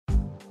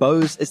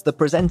Bose is the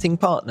presenting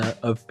partner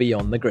of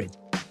Beyond the Grid.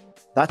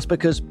 That's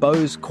because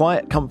Bose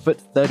Quiet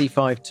Comfort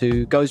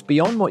 35.2 goes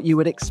beyond what you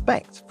would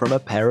expect from a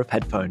pair of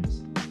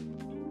headphones.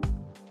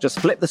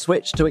 Just flip the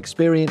switch to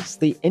experience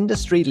the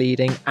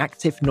industry-leading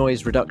active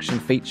noise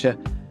reduction feature,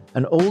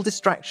 and all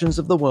distractions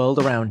of the world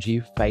around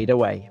you fade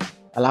away,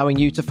 allowing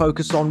you to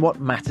focus on what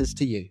matters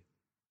to you.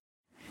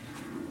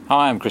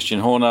 Hi, I'm Christian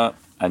Horner,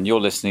 and you're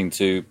listening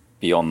to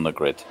Beyond the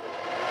Grid.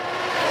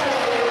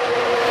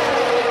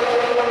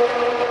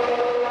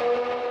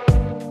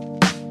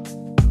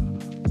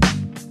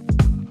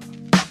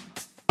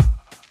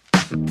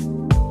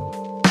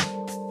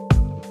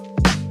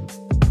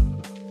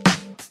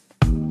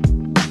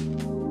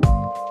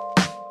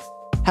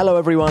 Hello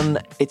everyone,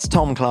 it's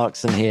Tom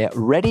Clarkson here,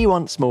 ready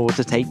once more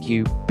to take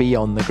you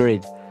beyond the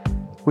grid.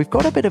 We've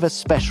got a bit of a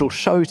special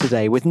show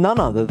today with none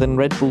other than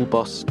Red Bull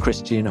boss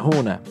Christian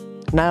Horner.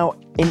 Now,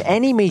 in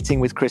any meeting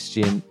with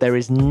Christian, there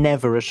is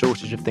never a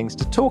shortage of things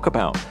to talk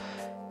about.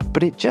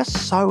 But it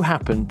just so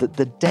happened that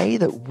the day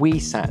that we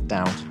sat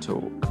down to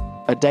talk,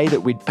 a day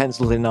that we'd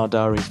penciled in our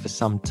diaries for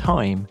some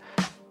time,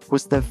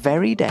 was the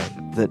very day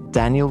that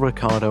Daniel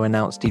Ricciardo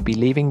announced he'd be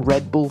leaving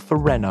Red Bull for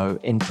Renault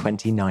in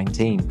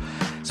 2019.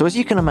 So as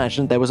you can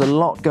imagine, there was a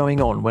lot going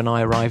on when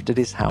I arrived at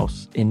his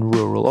house in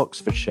rural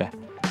Oxfordshire.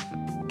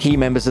 Key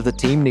members of the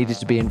team needed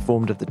to be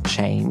informed of the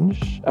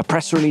change, a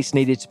press release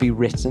needed to be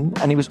written,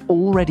 and he was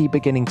already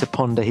beginning to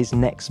ponder his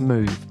next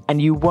move.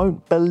 And you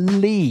won't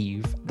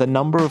believe the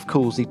number of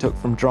calls he took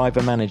from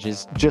driver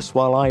managers just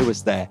while I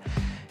was there.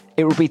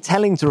 It would be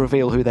telling to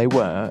reveal who they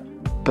were,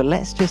 but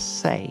let's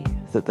just say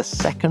that the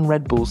second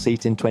Red Bull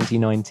seat in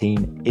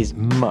 2019 is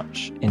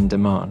much in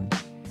demand.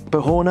 But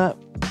Horner,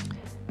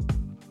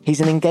 he's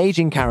an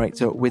engaging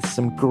character with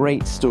some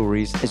great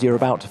stories, as you're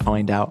about to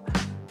find out.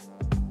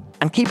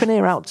 And keep an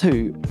ear out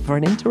too for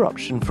an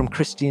interruption from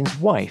Christian's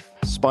wife,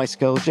 Spice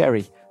Girl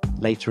Jerry,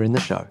 later in the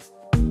show.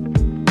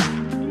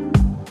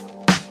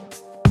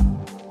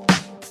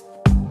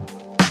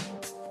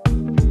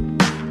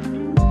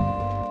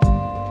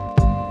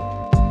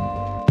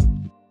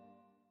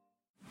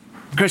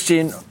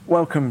 Christian,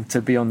 welcome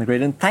to Beyond the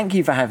Grid, and thank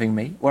you for having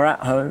me. We're at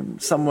home,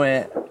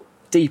 somewhere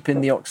deep in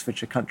the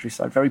Oxfordshire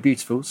countryside, very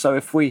beautiful. So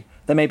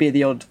there may be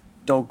the odd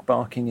dog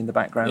barking in the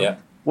background. Yeah.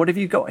 What have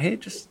you got here,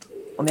 just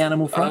on the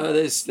animal front?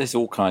 There's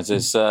all kinds.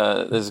 There's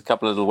a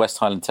couple of little West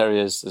Highland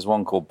Terriers. There's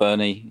one called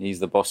Bernie. He's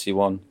the bossy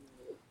one,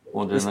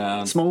 wandering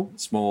around.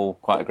 Small,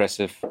 quite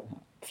aggressive.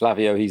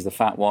 Flavio, he's the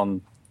fat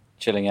one,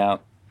 chilling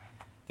out.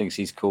 Thinks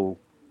he's cool.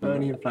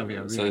 Bernie and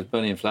Flavio. So there's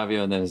Bernie and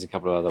Flavio, and then there's a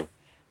couple of other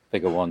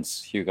bigger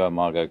ones, Hugo and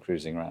Margot,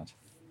 cruising around.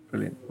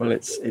 Brilliant. Well,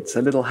 it's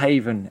a little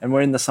haven, and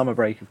we're in the summer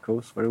break, of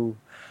course. We're all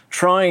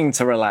trying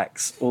to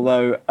relax,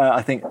 although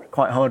I think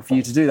quite hard for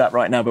you to do that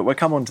right now, but we'll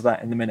come on to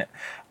that in a minute.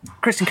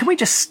 Christian, can we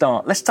just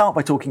start? Let's start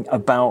by talking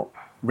about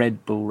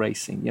Red Bull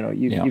Racing. You know,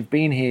 you've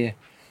been here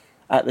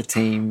at the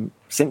team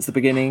since the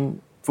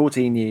beginning,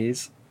 14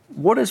 years.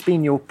 What has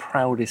been your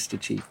proudest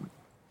achievement?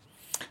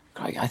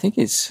 I think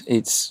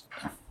it's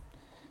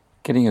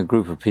getting a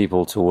group of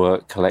people to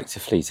work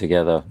collectively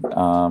together,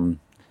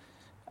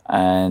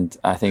 and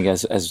I think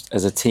as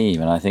a team,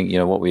 and I think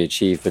what we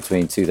achieved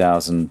between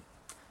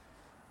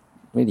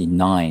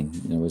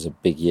 2009 was a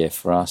big year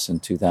for us,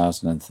 and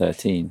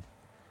 2013,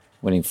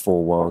 winning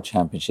 4 world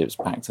championships,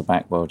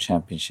 back-to-back world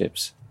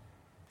championships,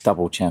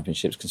 double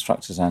championships,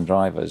 constructors and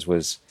drivers,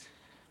 was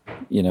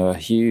a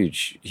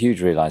huge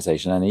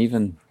realization. And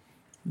even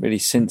really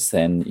since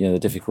then, the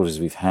difficulties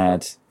we've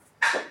had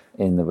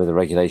with the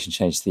regulation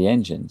change to the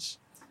engines,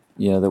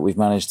 that we've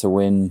managed to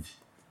win,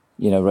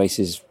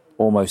 races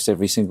almost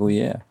every single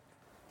year.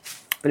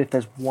 But if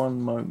there's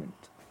one moment,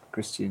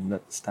 Christian,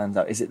 that stands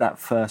out, is it that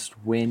first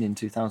win in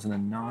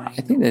 2009? I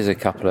think there's a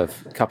couple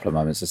of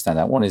moments that stand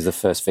out. One is the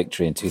first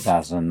victory in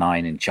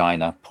 2009 in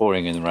China,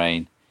 pouring in the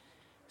rain.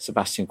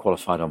 Sebastian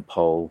qualified on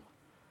pole,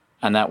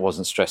 and that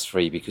wasn't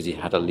stress-free because he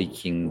had a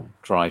leaking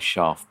drive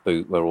shaft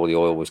boot where all the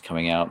oil was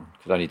coming out,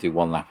 could only do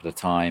 1 lap at a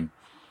time.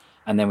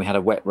 And then we had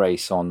a wet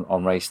race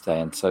on race day.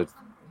 And so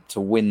to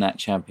win that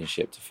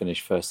championship, to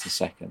finish first and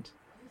second,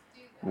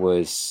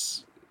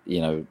 was,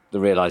 the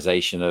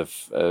realization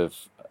of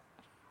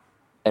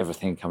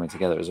everything coming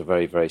together. It was a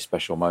very, very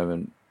special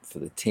moment for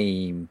the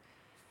team,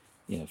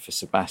 for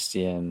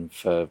Sebastian,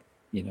 for,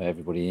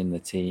 everybody in the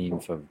team,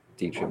 for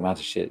Dietrich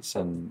Mateschitz,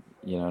 and,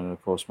 and of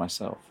course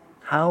myself.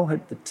 How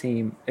had the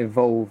team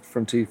evolved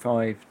from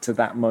 2005 to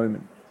that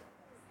moment?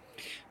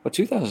 Well,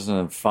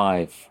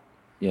 2005...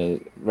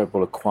 Red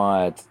Bull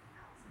acquired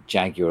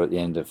Jaguar at the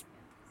end of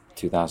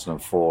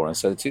 2004. And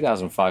so the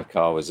 2005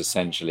 car was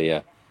essentially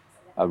a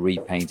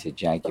repainted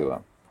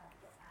Jaguar.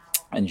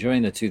 And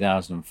during the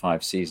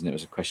 2005 season, it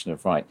was a question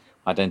of,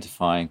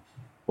 identifying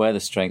where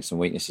the strengths and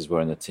weaknesses were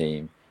in the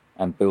team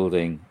and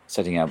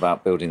setting out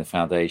about building the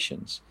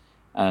foundations.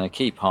 And a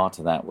key part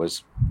of that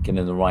was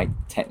getting the right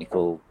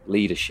technical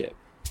leadership.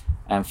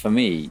 And for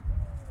me,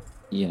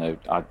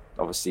 I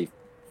obviously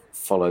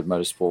followed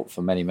motorsport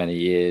for many, many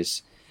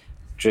years,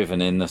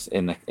 driven in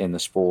the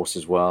sport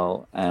as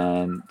well,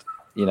 and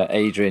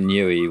Adrian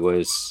Newey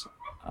was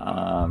Do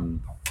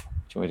you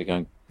want me to go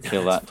and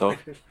kill that dog?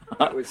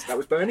 that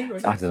was Bernie,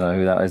 right? I don't know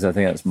who that is. I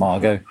think that's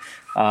Margot.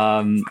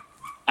 I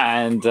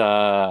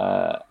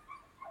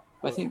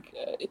think,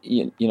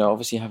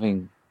 obviously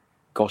having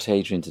got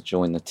Adrian to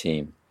join the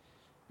team,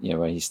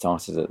 where he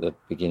started at the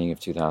beginning of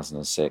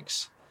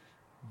 2006,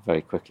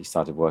 very quickly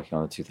started working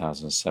on the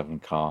 2007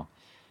 car.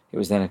 It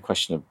was then a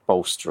question of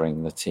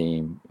bolstering the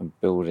team and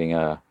building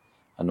an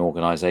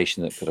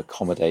organisation that could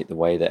accommodate the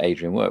way that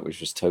Adrian worked, which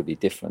was totally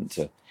different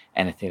to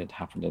anything that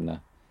happened in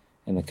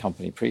the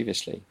company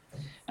previously.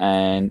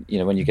 And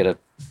when you get a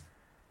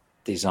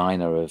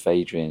designer of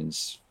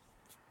Adrian's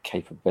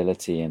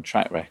capability and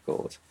track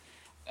record,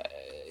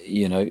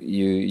 you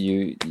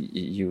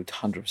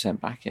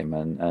 100% back him,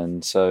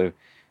 and so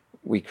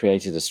we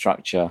created a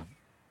structure,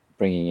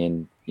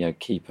 bringing in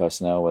key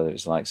personnel, whether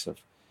it's likes of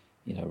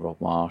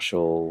Rob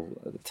Marshall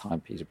at the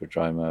time, Peter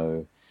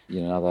Prodromou,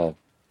 other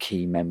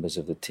key members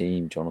of the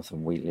team,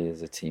 Jonathan Wheatley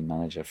as a team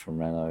manager from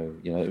Renault.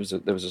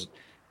 There was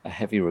a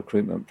heavy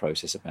recruitment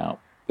process about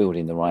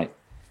building the right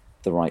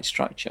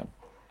structure,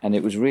 and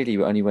it was really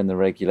only when the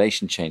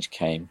regulation change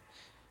came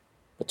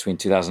between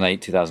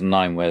 2008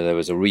 2009, where there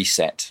was a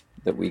reset,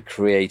 that we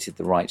created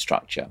the right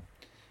structure,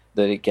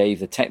 that it gave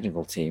the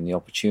technical team the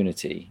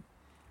opportunity,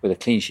 with a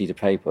clean sheet of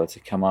paper, to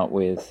come up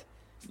with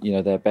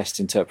their best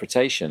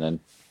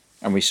interpretation.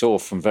 And we saw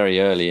from very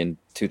early in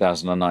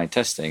 2009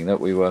 testing that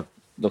we were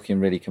looking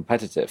really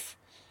competitive,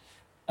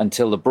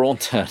 until the Brawn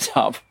turned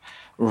up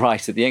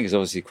right at the end, because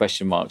obviously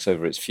question marks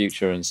over its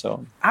future and so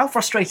on. How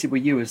frustrated were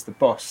you as the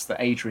boss that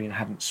Adrian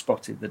hadn't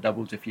spotted the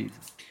double diffuser?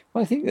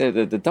 Well, I think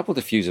the double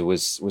diffuser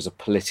was a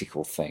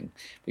political thing,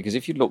 because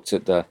if you looked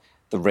at the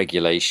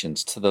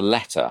regulations to the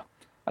letter,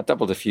 a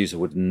double diffuser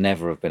would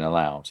never have been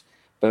allowed.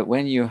 But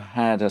when you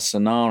had a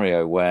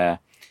scenario where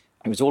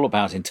it was all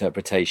about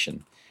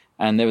interpretation,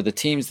 and there were the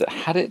teams that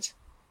had it,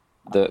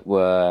 that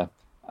were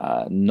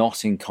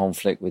not in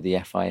conflict with the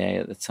FIA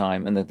at the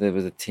time, and that there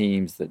were the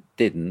teams that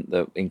didn't,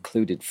 that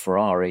included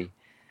Ferrari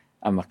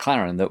and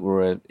McLaren, that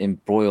were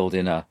embroiled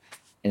in a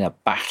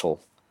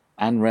battle,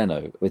 and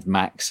Renault with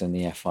Max and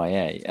the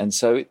FIA. And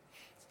so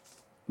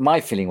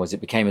my feeling was it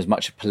became as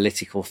much a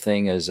political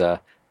thing as a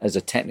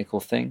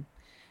technical thing.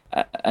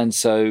 And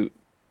so,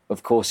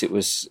 of course, it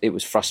was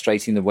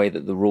frustrating the way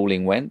that the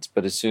ruling went.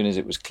 But as soon as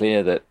it was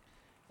clear that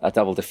a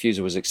double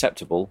diffuser was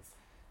acceptable,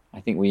 I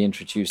think we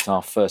introduced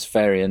our first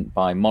variant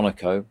by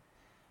Monaco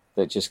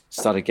that just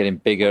started getting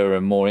bigger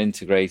and more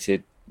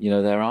integrated,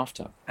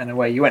 thereafter. And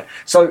away you went.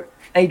 So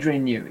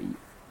Adrian Newey,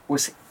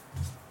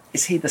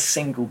 is he the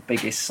single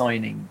biggest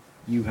signing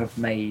you have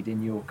made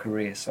in your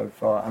career so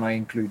far? And I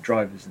include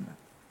drivers in that.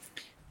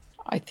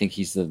 I think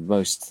he's the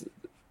most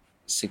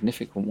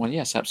significant one.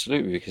 Yes,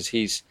 absolutely, because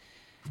he's,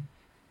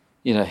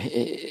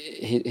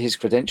 his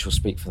credentials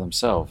speak for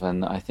themselves.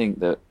 And I think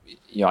that,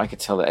 I could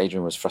tell that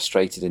Adrian was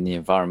frustrated in the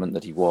environment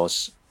that he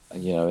was,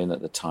 in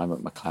at the time at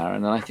McLaren.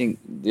 And I think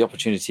the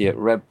opportunity at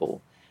Red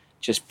Bull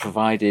just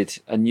provided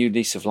a new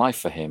lease of life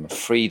for him,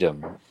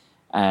 freedom,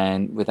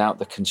 and without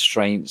the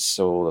constraints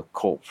or the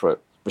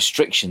corporate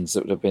restrictions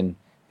that would have been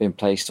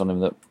placed on him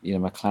that,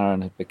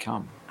 McLaren had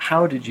become.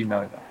 How did you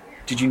know that?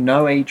 Did you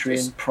know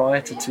Adrian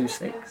prior to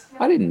 2.6?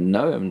 I didn't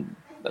know him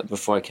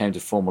before I came to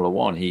Formula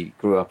One. He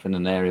grew up in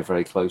an area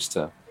very close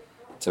to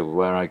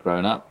where I'd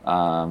grown up.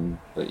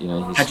 But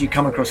had you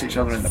come across each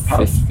other in the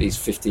pub? He's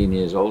 15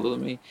 years older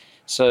than me.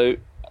 So,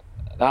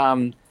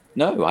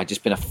 no, I'd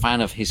just been a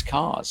fan of his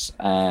cars.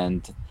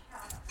 And,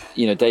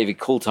 David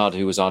Coulthard,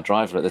 who was our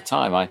driver at the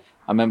time, I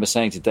remember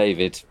saying to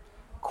David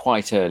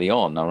quite early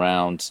on,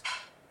 around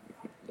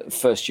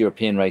first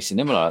European race in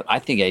Imola, I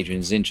think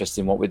Adrian's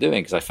interested in what we're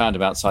doing, because I found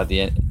him outside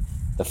the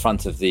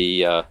front of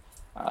the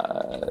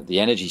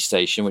energy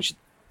station, which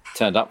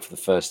turned up for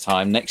the first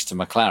time next to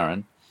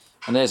McLaren,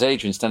 and there's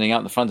Adrian standing out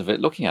in the front of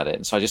it looking at it.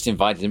 And so I just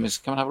invited him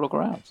to come and have a look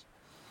around.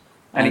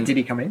 And did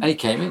he come in? And he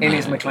came in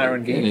his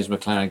McLaren gear. In his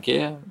McLaren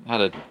gear,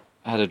 had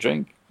a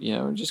drink,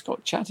 and just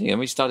got chatting, and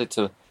we started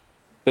to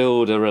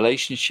build a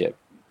relationship.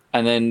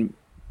 And then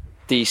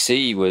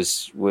DC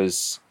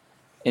was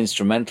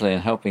instrumental in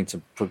helping to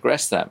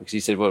progress that, because he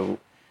said, well,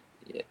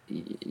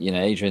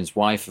 Adrian's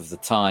wife of the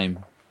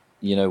time,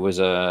 was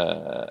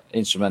a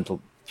instrumental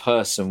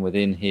person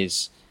within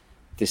his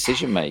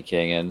decision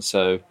making. And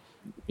so,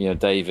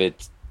 David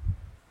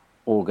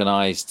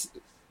organised,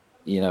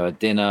 a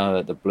dinner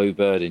at the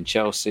Bluebird in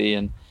Chelsea,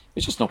 and it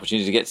was just an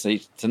opportunity to get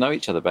to know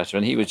each other better.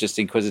 And he was just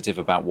inquisitive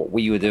about what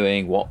we were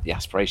doing, what the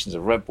aspirations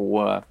of Red Bull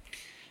were.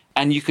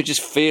 And you could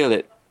just feel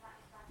it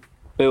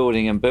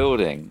building and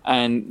building.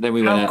 And then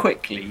we went. How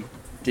quickly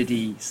did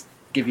he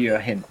give you a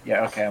hint?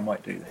 Yeah, okay, I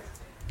might do this.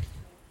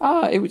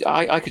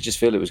 I could just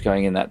feel it was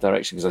going in that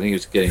direction, because I think it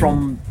was getting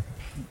from.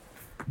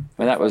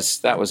 I mean, that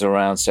was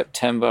around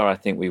September. I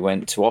think we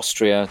went to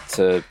Austria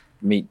to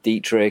meet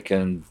Dietrich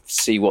and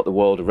see what the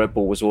world of Red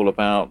Bull was all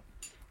about.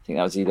 I think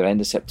that was either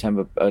end of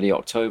September, early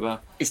October.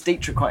 Is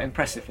Dietrich quite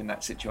impressive in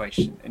that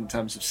situation in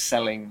terms of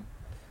selling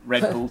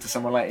Red Bull to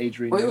someone like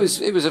Adrian? Well,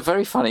 it was a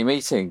very funny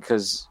meeting,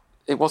 because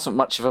it wasn't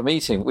much of a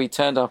meeting. We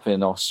turned up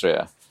in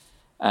Austria,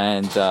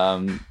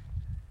 And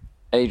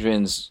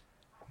Adrian's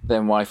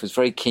then wife was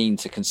very keen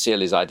to conceal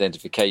his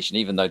identification,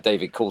 even though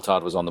David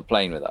Coulthard was on the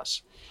plane with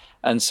us.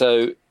 And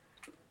so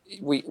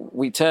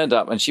we turned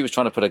up, and she was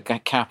trying to put a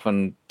cap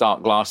and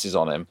dark glasses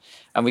on him.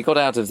 And we got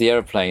out of the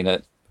airplane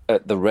at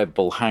the Red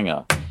Bull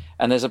hangar.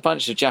 And there's a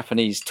bunch of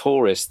Japanese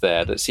tourists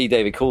there that see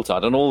David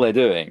Coulthard, and all they're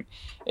doing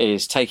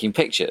is taking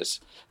pictures,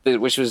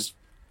 which was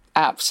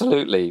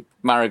absolutely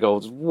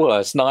Marigold's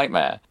worst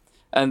nightmare.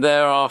 And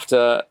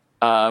thereafter,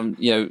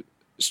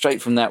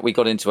 straight from that, we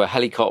got into a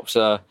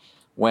helicopter,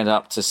 went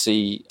up to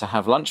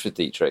have lunch with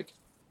Dietrich,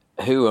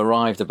 who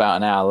arrived about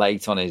an hour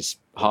late on his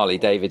Harley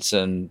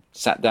Davidson,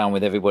 sat down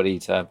with everybody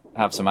to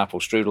have some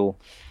apple strudel,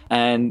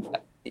 and,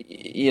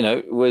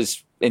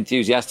 was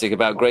enthusiastic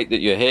about, great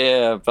that you're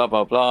here, blah,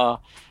 blah, blah.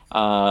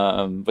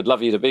 Would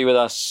love you to be with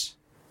us.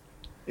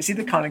 Is he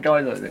the kind of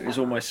guy though that is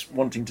almost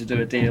wanting to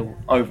do a deal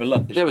over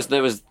lunch? There was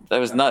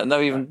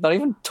not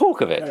even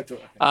talk of it. No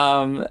talk.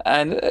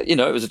 And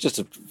it was just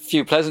a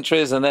few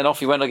pleasantries, and then off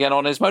he went again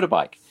on his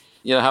motorbike.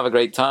 Have a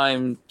great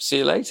time. See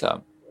you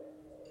later.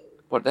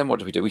 What did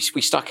we do? We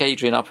stuck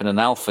Adrian up in an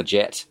Alpha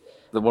Jet,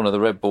 one of the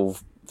Red Bull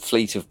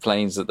fleet of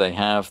planes that they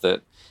have.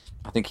 That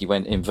I think he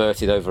went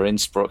inverted over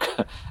Innsbruck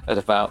at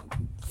about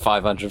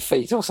 500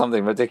 feet or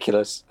something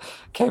ridiculous.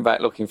 Came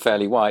back looking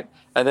fairly white,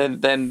 and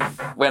then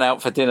went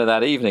out for dinner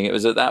that evening. It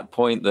was at that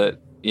point that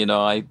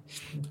I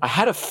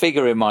had a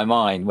figure in my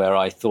mind where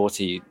I thought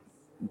he'd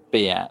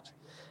be at,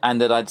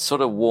 and that I'd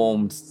sort of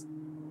warmed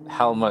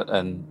Helmut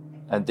and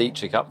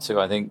Dietrich up to,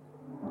 I think,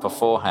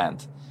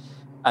 beforehand.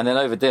 And then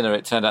over dinner,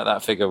 it turned out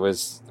that figure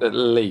was at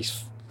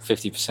least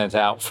 50%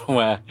 out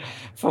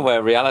from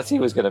where reality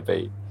was going to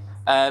be.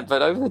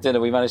 But over the dinner,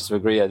 we managed to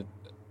agree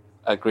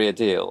a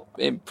deal,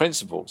 in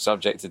principle,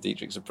 subject to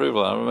Dietrich's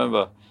approval. I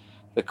remember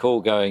the call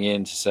going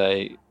in to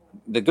say,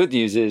 the good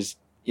news is,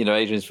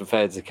 Adrian's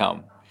prepared to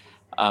come,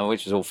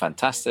 which was all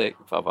fantastic,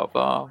 blah, blah,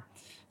 blah.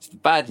 So the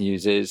bad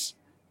news is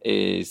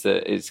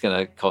that it's going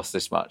to cost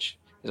this much.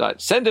 He's like,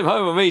 send him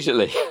home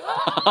immediately.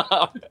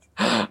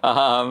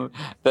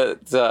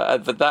 But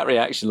that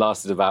reaction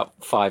lasted about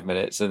 5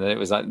 minutes, and then it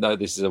was like, no,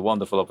 this is a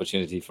wonderful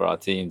opportunity for our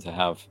team to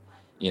have,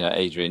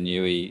 Adrian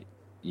Newey,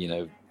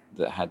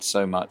 that had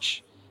so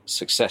much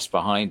success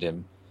behind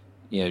him,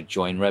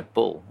 join Red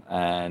Bull.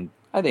 And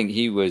I think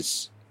he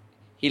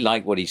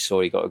liked what he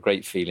saw. He got a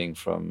great feeling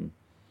from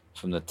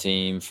the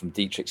team, from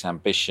Dietrich's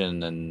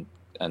ambition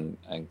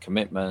and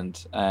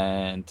commitment,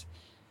 and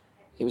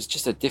it was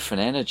just a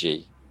different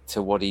energy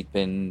to what he'd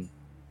been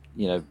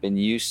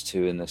used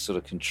to in the sort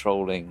of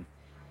controlling,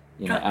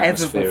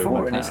 atmosphere.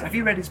 Have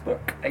you read his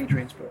book,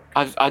 Adrian's book?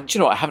 I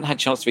haven't had a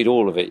chance to read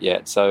all of it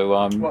yet. So,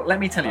 well, let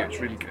me tell you,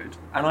 it's really good.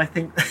 And I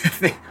think, I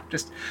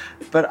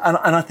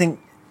think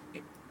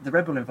the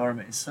Red Bull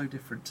environment is so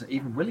different to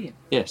even William.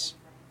 Yes.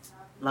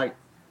 Like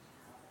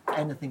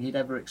anything he'd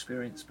ever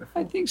experienced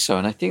before. I think so,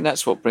 and I think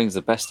that's what brings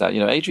the best out.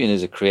 Adrian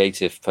is a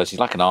creative person. He's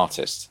like an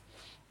artist,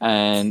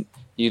 and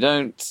you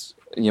don't.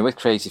 With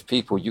creative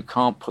people, you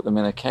can't put them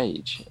in a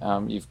cage.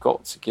 You've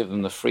got to give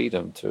them the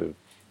freedom to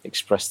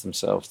express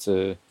themselves,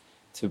 to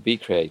be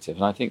creative.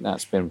 And I think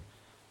that's been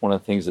one of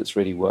the things that's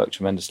really worked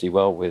tremendously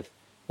well with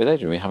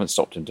Adrian. We haven't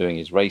stopped him doing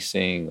his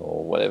racing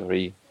or whatever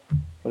he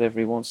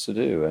wants to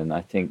do. And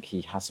I think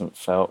he hasn't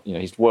felt,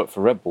 he's worked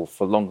for Red Bull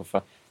for longer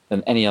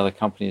than any other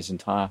company his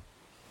entire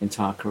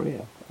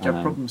career. Do you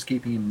have problems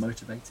keeping him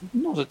motivated?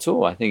 Not at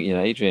all. I think,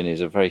 Adrian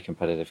is a very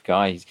competitive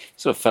guy. He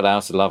sort of fell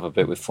out of love a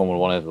bit with Formula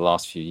One over the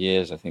last few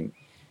years, I think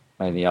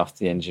mainly after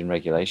the engine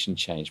regulation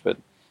change. But,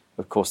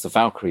 of course, the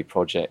Valkyrie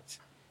project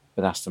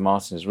with Aston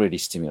Martin has really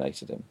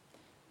stimulated him.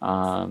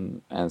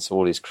 And so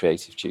all his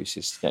creative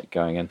juices get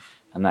going. And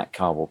that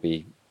car will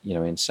be,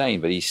 insane.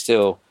 But he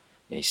still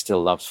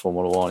loves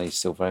Formula One. He's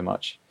still very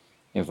much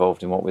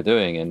involved in what we're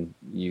doing. And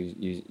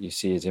you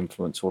see his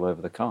influence all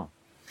over the car.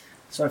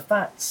 So if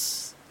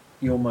that's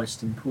your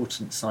most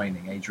important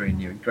signing, Adrian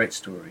Newey, great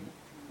story.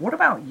 What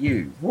about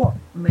you? What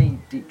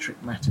made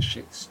Dietrich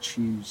Mateschitz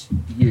choose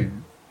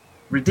you,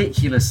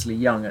 ridiculously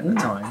young at the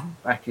time,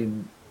 back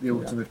in the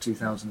autumn of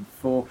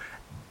 2004,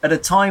 at a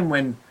time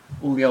when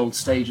all the old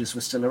stagers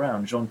were still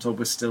around? Jean Todt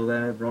was still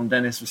there, Ron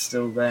Dennis was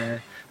still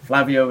there,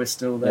 Flavio was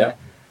still there.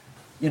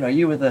 Yeah.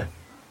 You were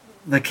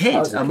the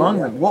kid among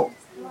them.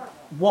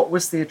 What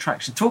was the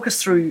attraction? Talk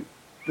us through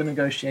the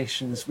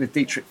negotiations with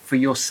Dietrich for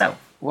yourself.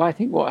 Well, I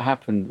think what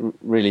happened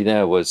really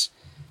there was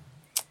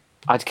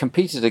I'd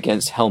competed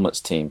against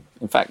Helmut's team.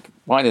 In fact,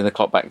 winding the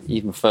clock back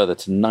even further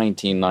to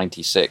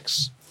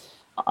 1996,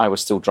 I was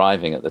still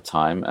driving at the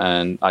time,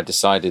 and I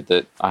decided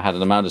that I had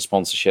an amount of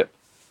sponsorship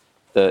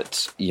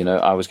that,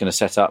 I was going to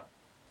set up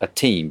a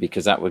team,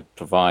 because that would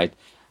provide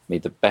me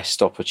the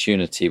best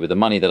opportunity with the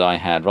money that I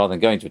had, rather than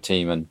going to a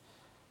team and,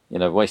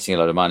 wasting a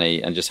lot of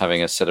money and just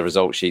having a set of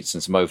result sheets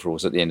and some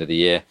overalls at the end of the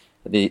year.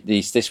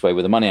 This way,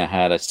 with the money I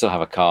had, I'd still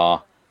have a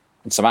car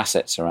and some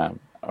assets around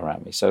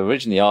me. So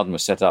originally Arden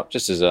was set up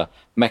just as a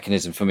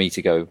mechanism for me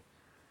to go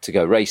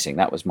racing.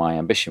 That was my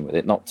ambition with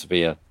it, not to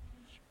be a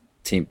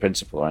team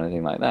principal or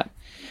anything like that.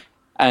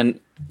 And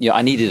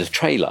I needed a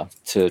trailer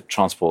to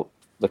transport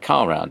the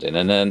car round in.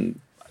 And then,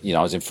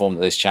 I was informed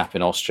that this chap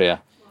in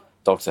Austria,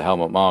 Dr.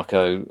 Helmut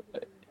Marko,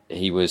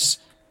 he was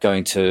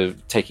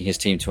taking his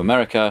team to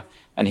America,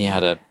 and he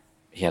had a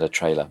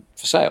trailer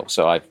for sale.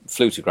 So I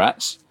flew to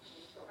Graz.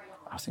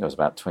 I think I was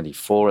about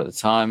 24 at the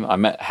time. I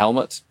met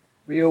Helmut.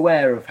 Were you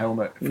aware of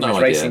Helmut? No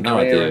idea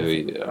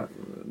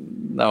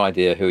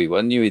who he was.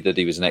 I knew that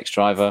he was an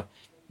ex-driver,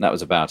 and that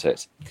was about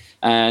it.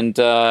 And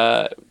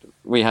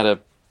we had a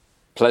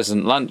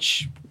pleasant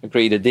lunch,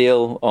 agreed a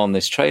deal on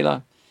this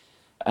trailer,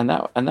 and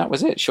that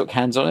was it. Shook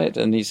hands on it,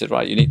 and he said,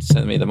 "Right, you need to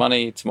send me the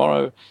money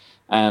tomorrow,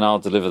 and I'll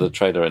deliver the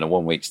trailer in a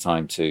 1 week's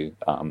time to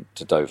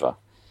Dover."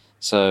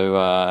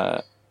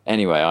 So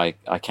anyway,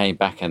 I came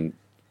back and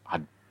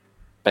I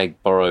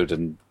begged, borrowed,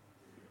 and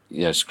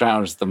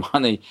scrounged the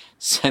money,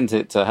 sent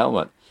it to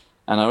Helmut.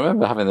 And I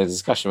remember having the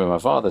discussion with my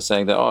father,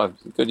 saying that, "Oh,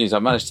 good news, I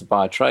managed to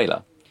buy a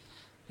trailer."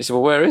 He said,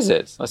 "Well, where is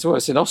it?" I said, "Well,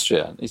 it's in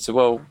Austria." He said,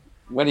 "Well,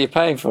 when are you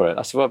paying for it?"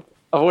 I said, "Well,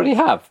 I already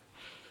have."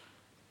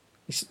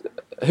 He said,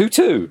 "Who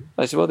to?"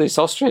 I said, "Well, this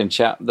Austrian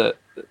chap that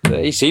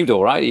he seemed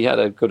all right. He had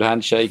a good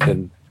handshake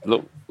and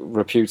looked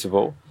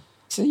reputable."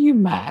 I said, "Are you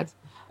mad?"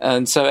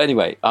 And so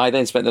anyway, I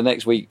then spent the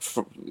next week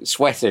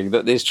sweating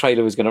that this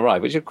trailer was going to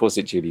arrive, which of course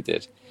it duly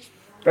did.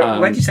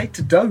 Where did you say,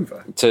 to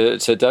Dover?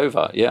 To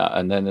Dover, yeah.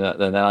 And then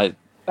I...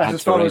 That's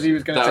as far as he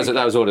was going to take.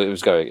 That was all it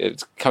was going. It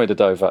was coming to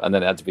Dover, and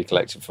then it had to be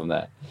collected from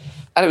there.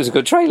 And it was a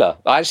good trailer.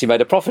 I actually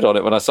made a profit on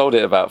it when I sold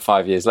it about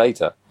 5 years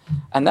later.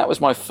 And that was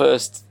my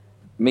first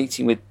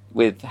meeting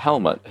with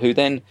Helmut, who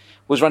then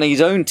was running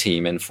his own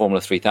team in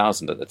Formula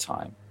 3000 at the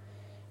time.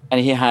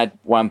 And he had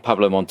Juan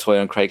Pablo Montoya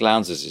and Craig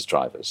Lowndes as his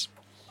drivers.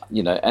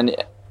 And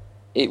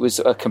it was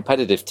a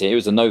competitive team. It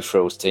was a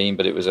no-frills team,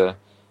 but it was a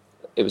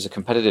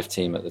competitive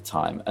team at the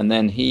time. And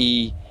then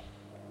he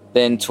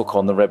took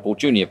on the Red Bull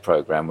Junior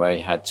program, where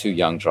he had two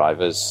young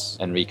drivers,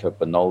 Enrico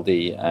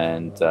Bernoldi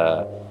and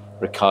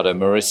Riccardo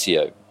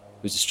Mauricio,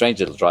 who's a strange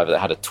little driver that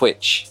had a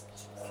twitch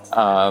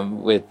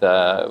with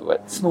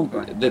small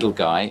guy, little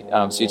guy.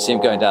 So you'd see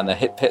him going down the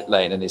pit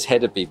lane, and his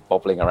head would be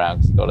bobbling around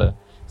because he's got a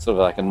sort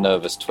of like a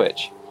nervous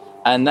twitch.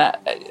 And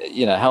that,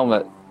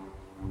 Helmut,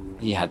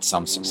 he had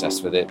some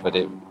success with it, but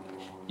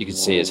you could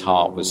see his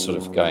heart was sort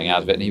of going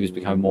out of it, and he was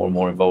becoming more and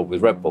more involved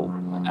with Red Bull.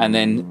 And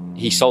then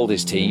he sold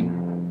his team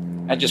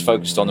and just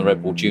focused on the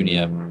Red Bull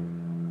Junior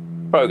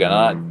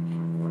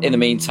program. In the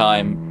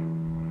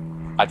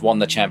meantime, I'd won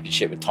the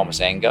championship with Thomas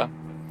Enger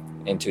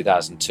in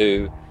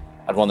 2002.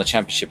 I'd won the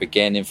championship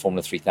again in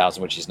Formula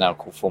 3000, which is now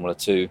called Formula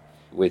 2,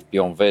 with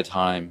Bjorn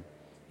Verdheim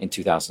in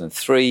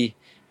 2003.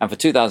 And for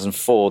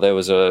 2004, there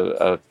was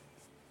an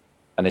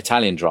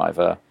Italian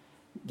driver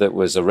that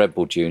was a Red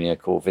Bull Junior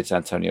called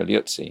Vitantonio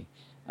Liuzzi.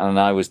 And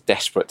I was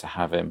desperate to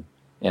have him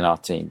in our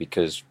team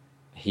because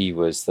he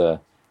was the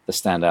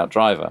standout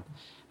driver.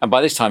 And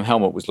by this time,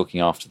 Helmut was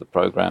looking after the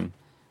program.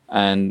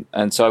 And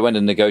so I went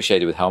and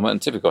negotiated with Helmut,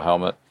 and typical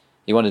Helmut,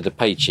 he wanted to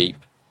pay cheap.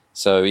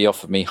 So he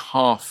offered me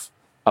half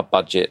a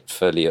budget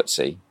for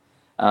Liuzzi.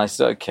 And I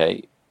said,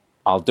 okay,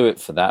 I'll do it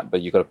for that,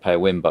 but you've got to pay a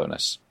win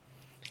bonus.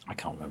 I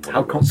can't remember what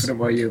How confident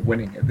were you of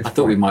winning at this point? I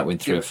thought we might win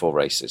 3 or 4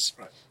 races.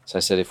 Right. So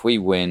I said, if we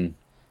win,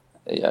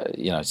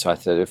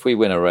 if we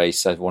win a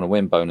race, I want a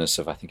win bonus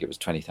of, I think it was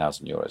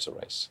 €20,000 a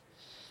race.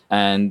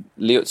 And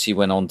Liuzzi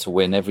went on to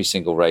win every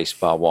single race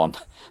bar one,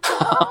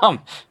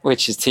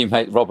 which his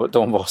teammate Robert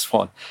Dornbos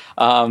won,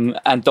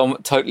 and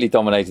totally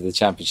dominated the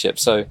championship.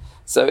 So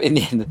in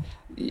the end,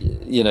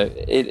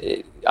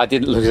 I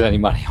didn't lose any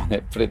money on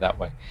it, put it that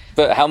way.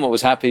 But Helmut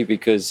was happy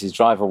because his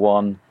driver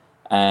won,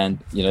 and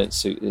it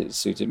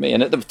suited me.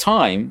 And at the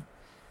time,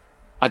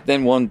 I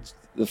then won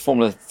the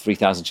Formula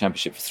 3000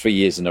 championship for 3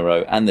 years in a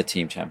row and the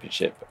team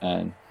championship.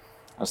 And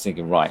I was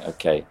thinking, right,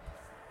 okay,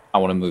 I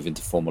want to move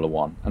into Formula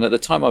 1. And at the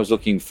time, I was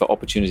looking for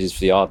opportunities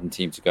for the Arden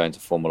team to go into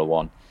Formula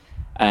 1.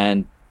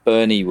 And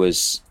Bernie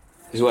was...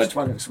 So we're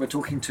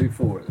talking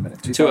 2004 at the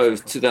minute.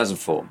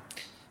 2004.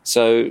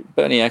 So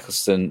Bernie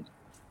Ecclestone,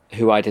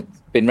 who I'd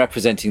been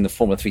representing the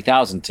Formula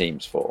 3000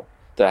 teams for,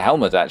 the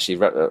Helmut actually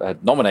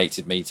had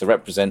nominated me to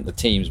represent the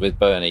teams with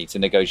Bernie to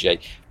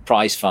negotiate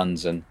prize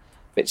funds and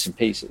bits and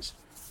pieces.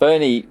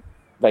 Bernie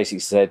basically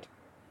said,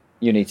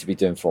 you need to be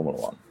doing Formula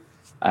 1.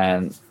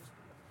 And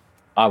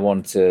I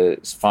wanted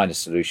to find a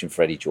solution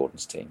for Eddie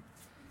Jordan's team.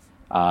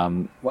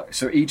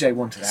 So EJ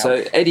wanted out?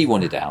 So Eddie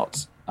wanted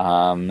out.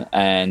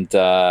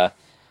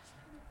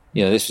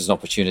 This was an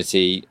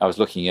opportunity. I was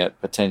looking at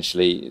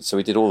potentially... So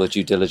we did all the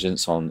due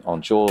diligence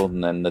on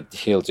Jordan, and the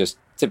deal just,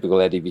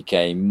 typical Eddie,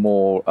 became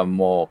more and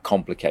more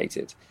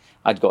complicated.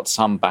 I'd got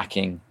some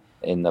backing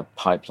in the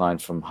pipeline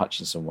from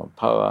Hutchinson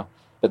Whampoa,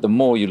 but the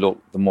more you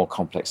look, the more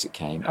complex it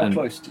came. How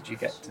close did you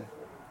get to...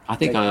 I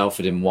think I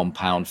offered him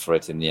 £1 for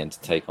it in the end to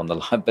take on the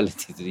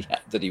liability that he had,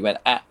 that he went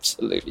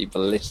absolutely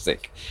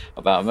ballistic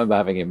about. I remember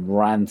having him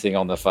ranting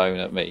on the phone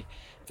at me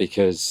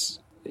because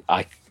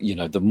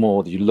the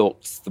more you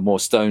looked, the more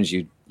stones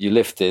you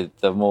lifted,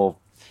 the more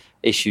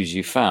issues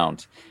you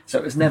found. So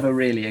it was never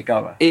really a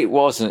goer. It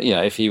wasn't.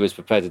 If he was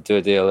prepared to do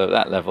a deal at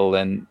that level,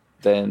 then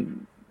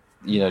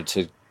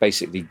to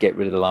basically get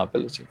rid of the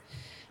liability.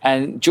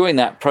 And during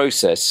that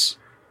process,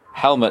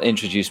 Helmut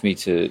introduced me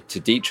to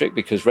Dietrich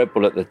because Red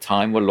Bull at the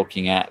time were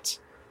looking at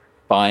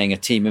buying a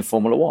team in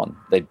Formula One.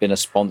 They'd been a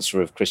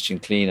sponsor of Christian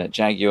Klein at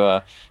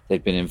Jaguar.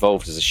 They'd been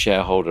involved as a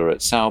shareholder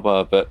at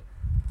Sauber, but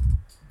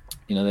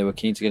they were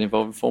keen to get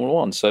involved in Formula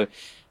One. So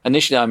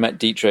initially I met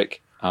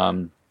Dietrich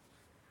at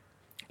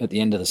the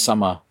end of the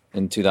summer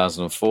in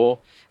 2004,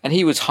 and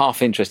he was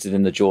half interested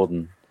in the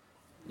Jordan,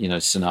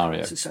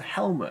 scenario. So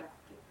Helmut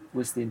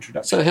was the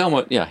introduction. So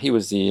Helmut, he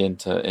was the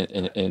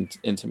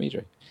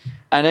intermediary.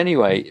 And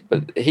anyway,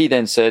 but he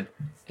then said,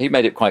 he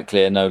made it quite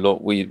clear, no,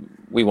 look, we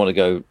want to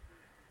go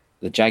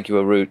the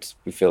Jaguar route.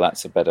 We feel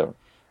that's a better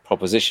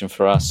proposition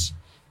for us.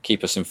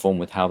 Keep us informed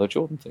with how the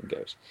Jordan thing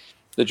goes.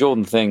 The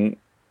Jordan thing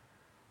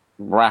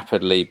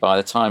rapidly, by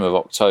the time of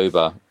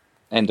October,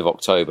 end of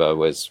October,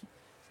 was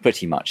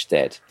pretty much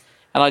dead.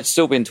 And I'd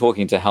still been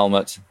talking to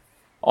Helmut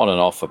on and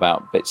off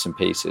about bits and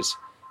pieces.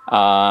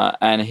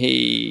 And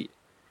he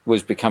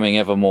was becoming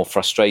ever more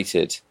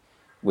frustrated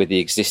with the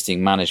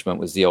existing management,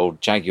 was the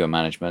old Jaguar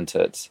management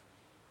at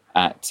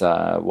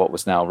what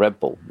was now Red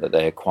Bull, that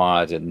they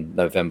acquired in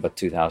November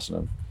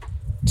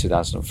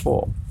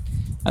 2004.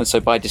 And so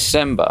by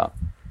December,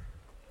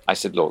 I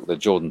said, look, the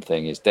Jordan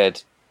thing is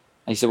dead.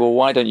 And he said, well,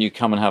 why don't you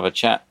come and have a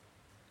chat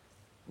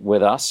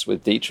with us,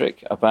 with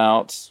Dietrich,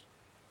 about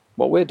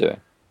what we're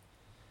doing?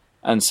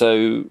 And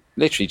so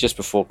literally just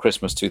before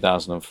Christmas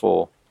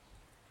 2004,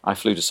 I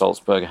flew to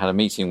Salzburg, had a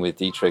meeting with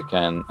Dietrich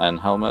and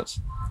Helmut,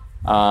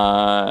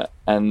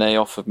 and they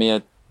offered me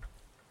a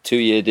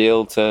 2-year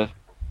deal to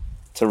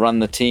run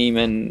the team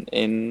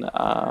in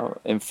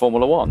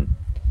Formula One.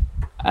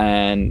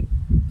 And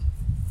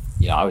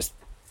I was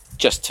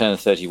just turned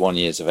 31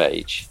 years of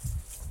age.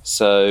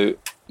 So,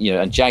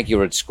 and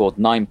Jaguar had scored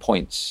 9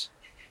 points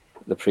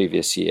the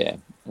previous year.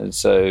 And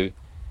so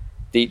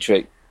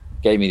Dietrich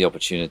gave me the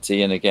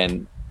opportunity. And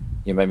again,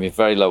 he made me a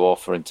very low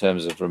offer in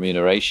terms of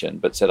remuneration,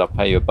 but said, I'll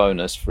pay you a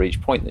bonus for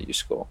each point that you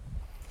score.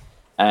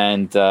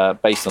 And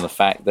based on the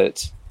fact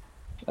that,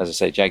 as I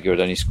say, Jaguar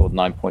had only scored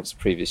 9 points the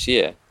previous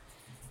year,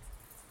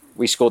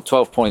 we scored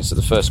 12 points at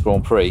the first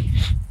Grand Prix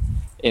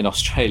in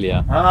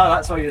Australia.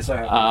 That's why you're so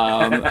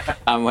happy.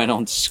 And went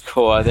on to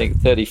score, I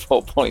think,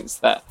 34 points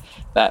that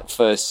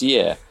first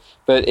year.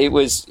 But it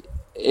was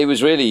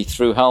really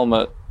through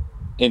Helmut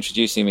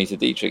introducing me to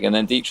Dietrich, and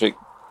then Dietrich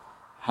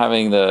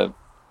having the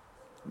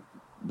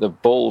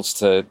balls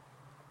to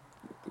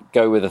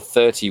go with a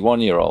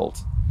 31-year-old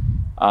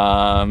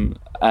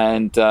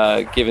and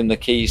giving the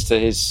keys to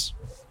his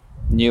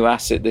new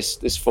asset,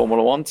 this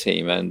Formula One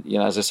team. And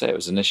as I say, it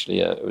was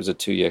initially a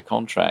 2-year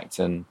contract,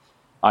 and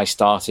I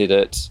started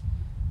at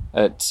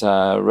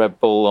Red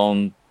Bull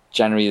on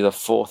January the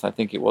 4th, I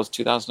think it was,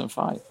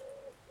 2005.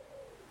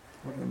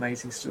 What an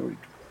amazing story.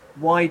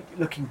 Why,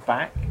 looking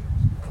back,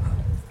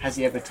 has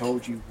he ever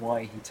told you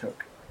why he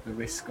took the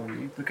risk on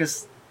you?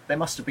 Because there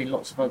must have been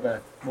lots of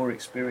other more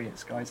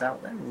experienced guys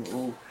out there.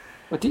 Well,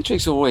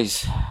 Dietrich's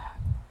always,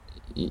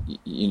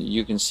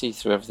 you can see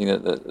through everything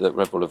that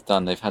Red Bull have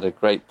done, they've had a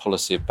great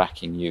policy of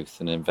backing youth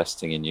and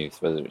investing in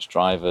youth, whether it's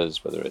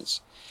drivers, whether it's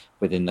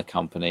within the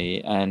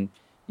company. And,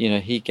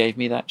 he gave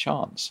me that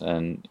chance.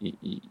 And,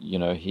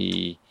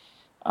 he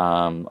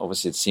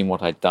obviously had seen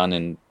what I'd done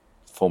in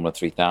Formula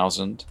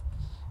 3000.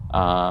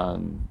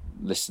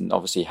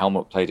 Obviously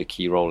Helmut played a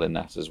key role in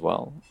that as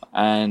well.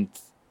 And,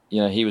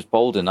 he was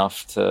bold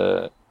enough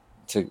to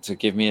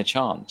give me a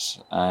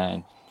chance.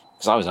 And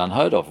because I was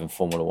unheard of in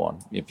Formula One.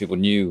 People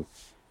knew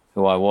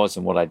who I was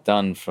and what I'd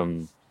done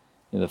from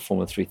the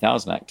Formula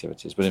 3000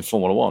 activities. But in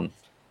Formula One,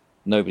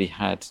 nobody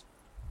had,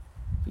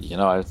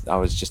 I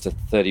was just a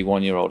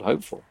 31-year-old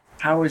hopeful.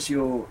 How has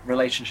your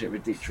relationship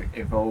with Dietrich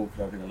evolved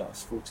over the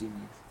last 14 years?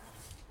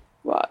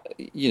 Well,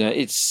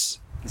 Is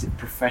it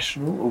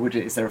professional, or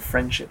is there a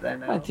friendship there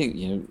now? I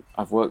think,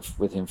 I've worked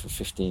with him for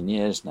 15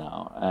 years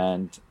now,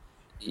 and,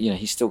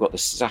 he's still got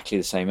exactly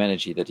the same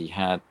energy that he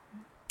had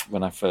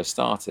when I first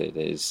started.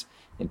 His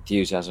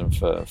enthusiasm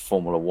for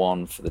Formula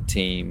One, for the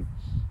team,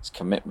 his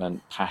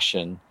commitment,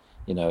 passion,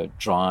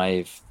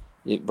 drive.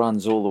 It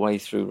runs all the way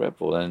through Red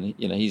Bull, and,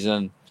 he's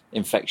an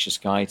infectious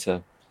guy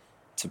to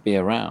be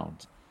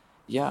around.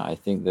 Yeah, I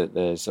think that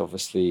there's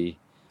obviously,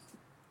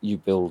 you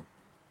build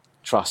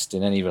trust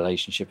in any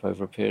relationship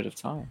over a period of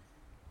time.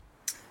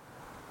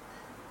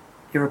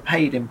 You're a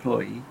paid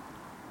employee.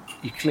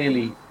 You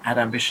clearly had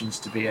ambitions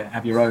to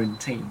have your own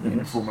team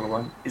in Formula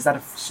One. Is that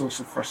a source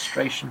of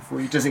frustration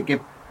for you? Does it give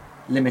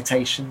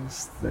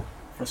limitations that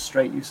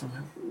frustrate you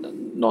somehow?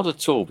 Not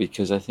at all,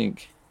 because I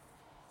think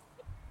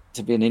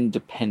to be an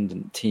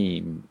independent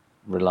team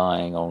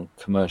relying on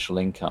commercial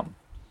income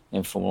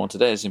in Formula One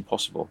today is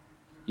impossible.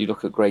 You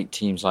look at great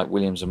teams like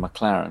Williams and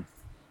McLaren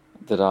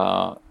that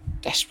are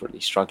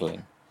desperately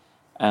struggling.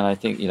 And I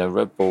think,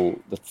 Red Bull,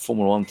 the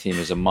Formula One team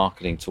is a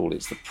marketing tool.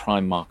 It's the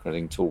prime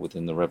marketing tool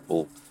within the Red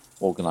Bull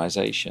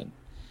organization.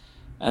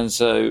 And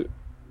so,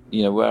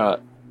 where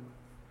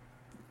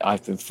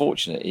I've been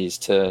fortunate is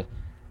to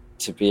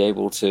be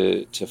able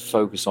to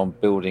focus on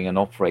building and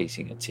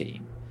operating a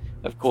team.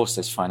 Of course,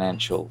 there's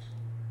financial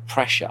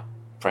pressure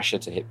pressure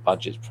to hit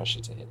budgets,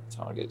 pressure to hit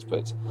targets,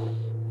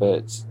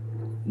 but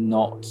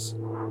not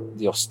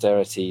the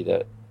austerity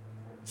that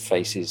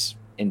faces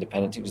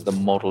independent teams. The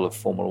model of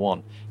Formula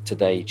One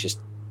today just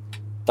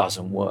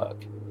doesn't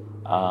work.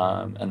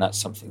 And that's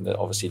something that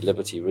obviously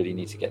Liberty really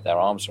need to get their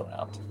arms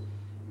around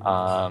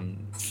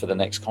for the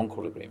next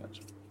Concord Agreement.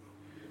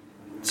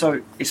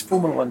 So is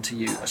Formula One to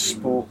you a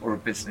sport or a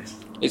business?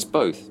 It's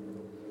both.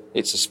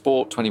 It's a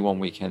sport 21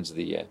 weekends of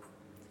the year,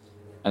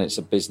 and it's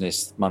a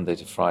business Monday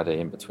to Friday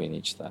in between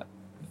each of that.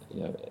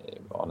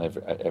 On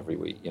every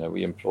week.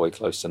 We employ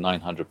close to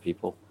 900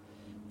 people,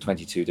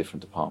 22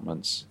 different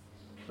departments,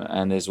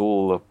 and there's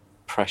all the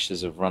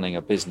pressures of running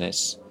a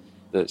business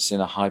that's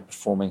in a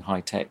high-performing,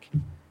 high-tech,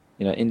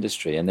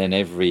 industry. And then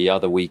every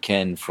other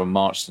weekend from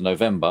March to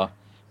November,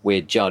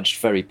 we're judged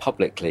very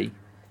publicly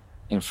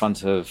in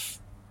front of,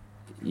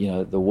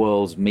 the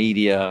world's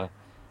media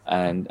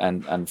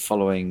and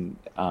following,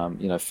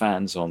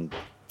 fans on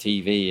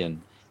TV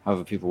and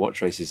however people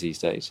watch races these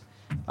days,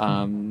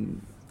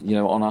 on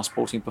our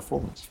sporting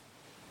performance.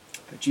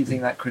 But do you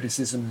think that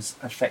criticism has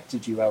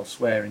affected you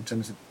elsewhere in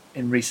terms of,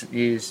 in recent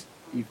years,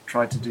 you've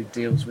tried to do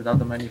deals with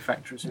other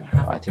manufacturers who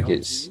haven't?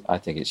 I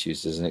think it's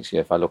used as an excuse.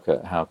 If I look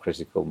at how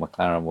critical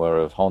McLaren were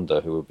of Honda,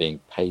 who were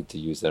being paid to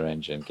use their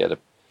engine,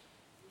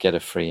 get a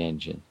free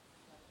engine,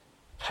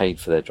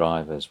 paid for their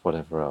drivers,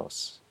 whatever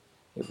else,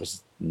 it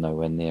was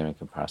nowhere near in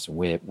comparison.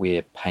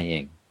 We're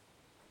paying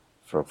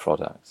for a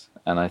product,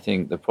 and I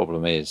think the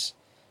problem is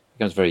it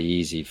becomes very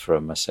easy for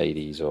a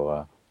Mercedes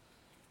or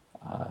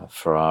a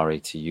Ferrari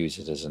to use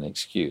it as an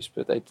excuse,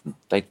 but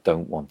they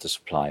don't want to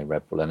supply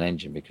Red Bull an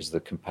engine because of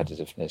the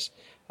competitiveness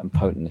and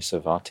potentness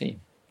of our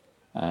team.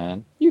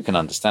 And you can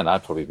understand,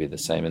 I'd probably be the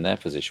same in their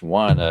position.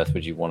 Why on earth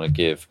would you want to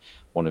give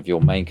one of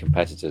your main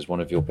competitors one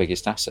of your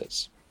biggest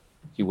assets?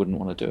 You wouldn't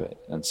want to do it.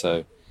 And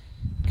so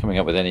coming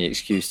up with any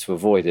excuse to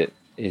avoid it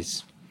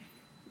is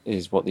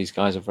what these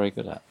guys are very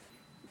good at.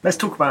 Let's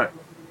talk about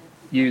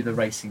you, the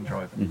racing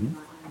driver.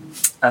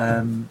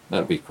 Mm-hmm.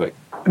 That'd be quick.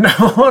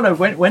 No.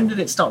 When did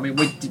it start? I mean,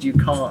 did you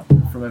kart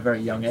from a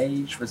very young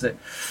age? Was it?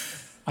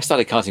 I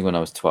started karting when I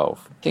was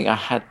 12. I think I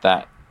had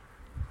that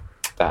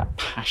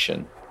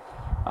passion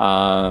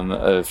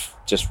of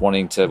just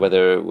wanting to,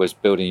 whether it was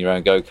building your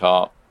own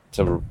go-kart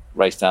to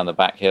race down the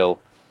back hill.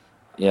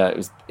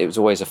 It was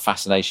always a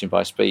fascination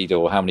by speed,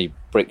 or how many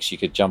bricks you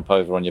could jump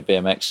over on your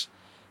BMX,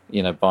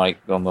 bike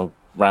on the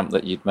ramp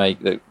that you'd make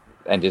that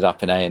ended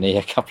up in A&E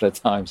a couple of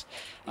times,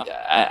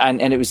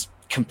 and it was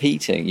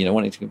competing,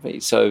 wanting to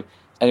compete. So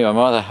anyway, my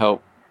mother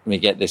helped me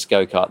get this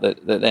go-kart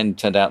that then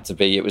turned out to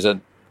be, it was a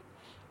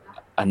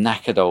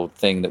knackered old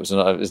thing that was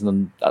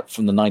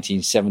from the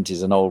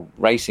 1970s, an old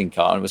racing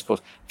car, and it was, of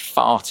course,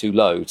 far too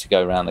low to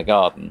go around the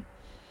garden.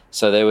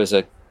 So there was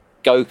a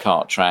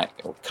go-kart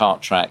track or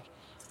kart track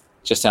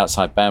just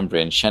outside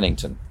Banbury in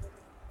Shennington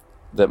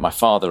that my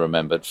father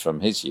remembered from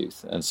his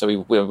youth. And so we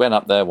went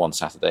up there one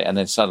Saturday, and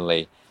then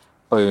suddenly,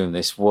 boom,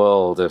 this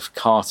world of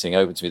karting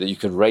opened to me, that you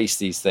could race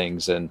these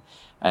things and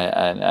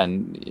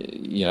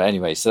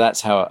anyway, so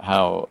that's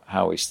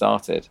how we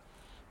started.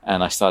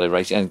 And I started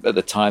racing, and at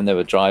the time there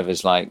were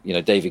drivers like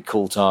David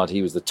Coulthard.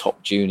 He was the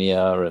top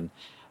junior,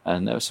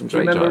 and there were some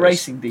great drivers. Do you remember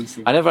racing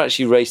DC? I never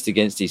actually raced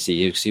against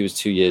DC because he was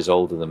 2 years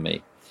older than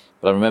me,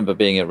 but I remember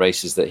being at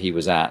races that he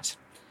was at.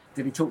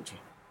 Did he talk to you?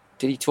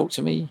 Did he talk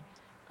to me?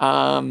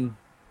 I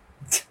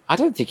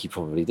don't think he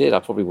probably did. I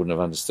probably wouldn't have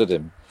understood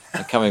him,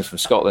 coming from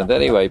Scotland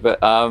anyway. But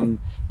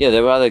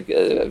there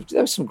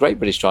were some great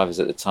British drivers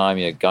at the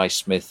time. Guy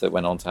Smith, that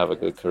went on to have a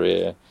good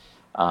career.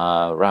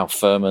 Ralph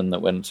Furman,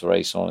 that went to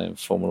race on in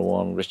Formula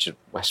One. Richard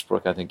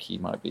Westbrook, I think he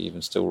might be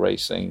even still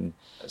racing.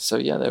 So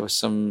there was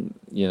some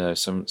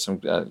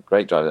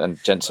great drivers.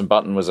 And Jenson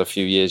Button was a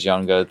few years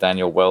younger.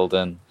 Daniel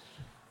Weldon.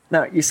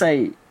 Now you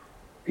said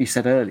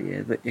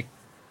earlier that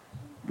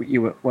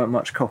you weren't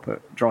much cop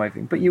at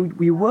driving, but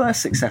you were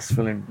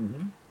successful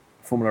in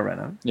Formula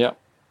Renault. Yeah.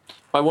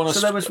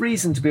 So there was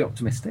reason to be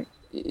optimistic.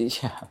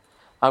 Yeah.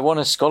 I won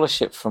a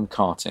scholarship from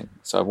karting.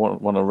 So I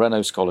won a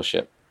Renault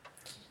scholarship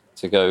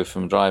to go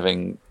from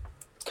driving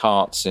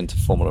karts into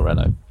Formula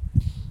Renault.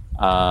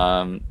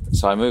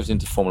 So I moved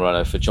into Formula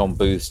Renault for John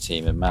Booth's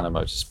team in Manor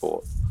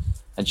Motorsport.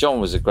 And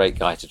John was a great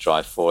guy to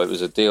drive for. It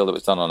was a deal that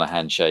was done on a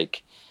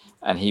handshake,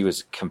 and he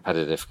was a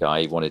competitive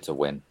guy. He wanted to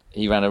win.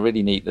 He ran a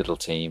really neat little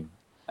team.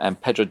 And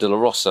Pedro de la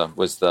Rosa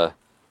was the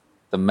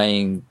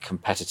main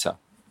competitor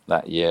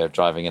that year,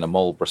 driving in a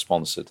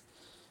Marlboro-sponsored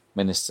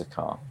Minister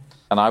car.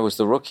 And I was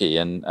the rookie,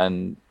 and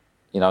I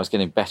was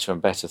getting better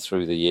and better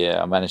through the year.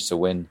 I managed to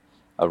win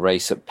a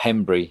race at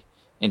Pembrey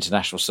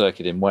International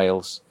Circuit in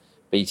Wales,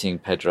 beating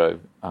Pedro.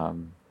 Got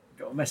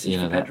a message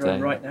for Pedro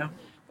right now?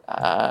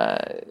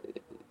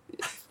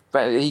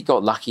 But he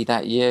got lucky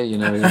that year,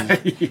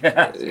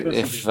 Yeah,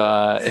 if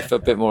a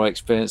bit more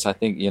experience, I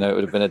think, it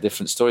would have been a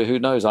different story. Who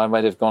knows? I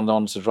might have gone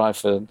on to drive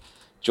for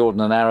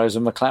Jordan and Arrows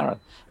and McLaren.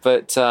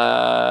 But,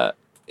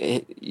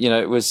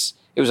 it was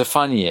a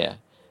fun year.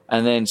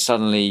 And then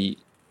suddenly,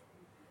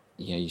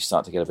 you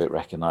start to get a bit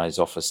recognised,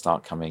 offers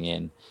start coming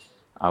in.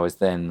 I was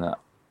then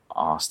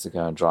asked to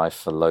go and drive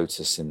for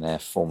Lotus in their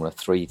Formula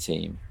 3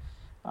 team.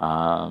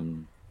 I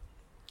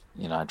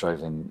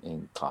drove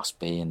in Class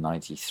B in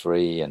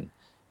 '93, and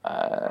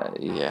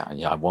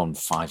I won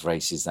 5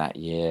 races that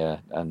year,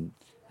 and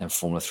then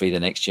Formula 3 the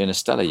next year in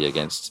Estella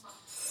against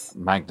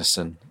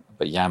Magnussen,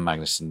 but Jan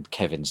Magnussen,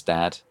 Kevin's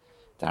dad,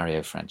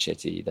 Dario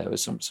Franchitti. There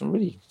was some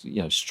really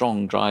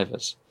strong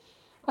drivers,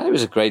 and it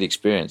was a great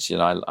experience.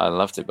 I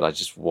loved it, but I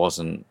just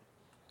wasn't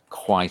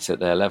quite at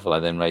their level. I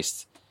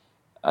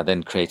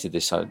then created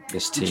this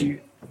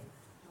team.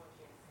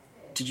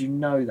 Did you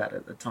know that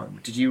at the time?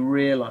 Did you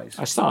realise?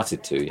 I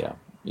started to, yeah.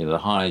 The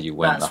higher you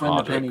went, the harder it got.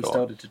 That's when the penny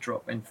started to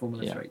drop in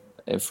Formula 3.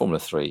 In Formula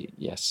 3,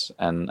 yes.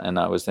 And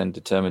I was then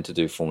determined to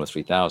do Formula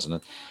 3000.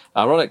 And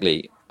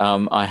ironically,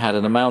 I had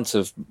an amount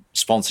of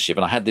sponsorship,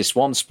 and I had this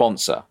one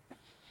sponsor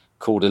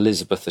called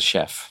Elizabeth the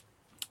Chef,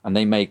 and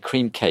they made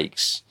cream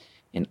cakes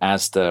in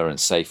Asda and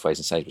Safeways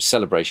and Sainsbury's,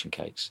 celebration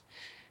cakes.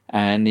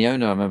 And the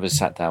owner, I remember,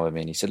 sat down with me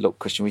and he said, "Look,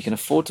 Christian, we can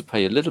afford to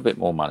pay a little bit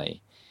more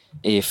money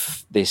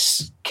if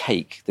this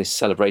cake, this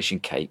celebration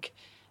cake,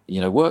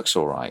 works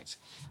all right."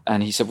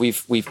 And he said,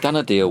 we've done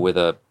a deal with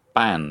a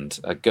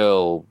band, a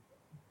girl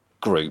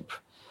group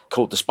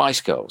called the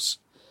Spice Girls.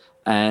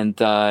 And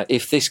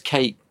if this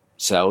cake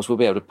sells, we'll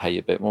be able to pay you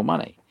a bit more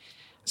money.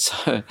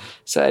 So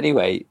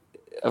anyway,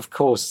 of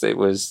course, it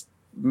was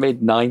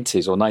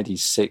mid-90s or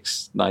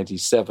 96,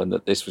 97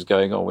 that this was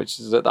going on, which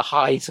is at the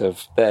height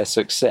of their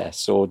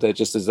success, or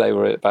just as they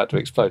were about to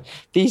explode.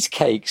 These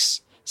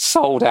cakes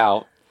sold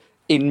out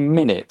in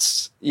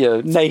minutes,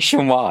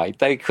 nationwide.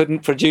 They couldn't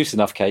produce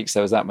enough cakes.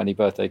 There was that many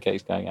birthday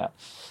cakes going out,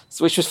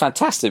 which was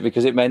fantastic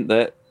because it meant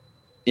that,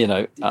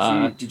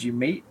 Did you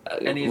meet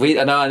any of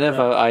them?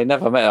 No, I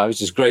never met. I was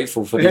just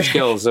grateful for these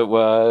girls that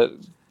were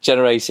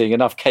generating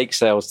enough cake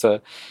sales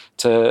to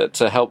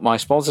help my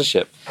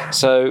sponsorship.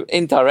 So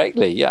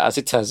indirectly, as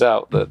it turns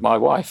out, that my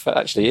wife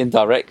actually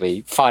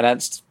indirectly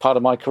financed part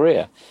of my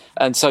career.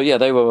 And so,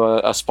 they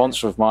were a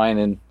sponsor of mine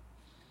in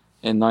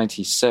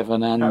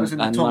 97 and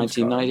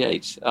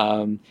 1998.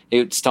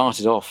 It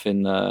started off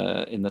in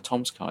the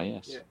Tom's car,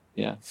 yes.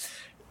 Yeah.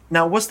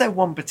 Now, was there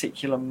one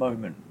particular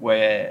moment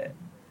where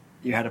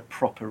you had a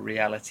proper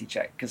reality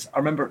check? Because I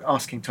remember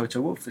asking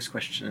Toto Wolff this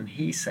question, and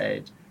he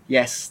said,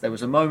 yes, there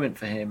was a moment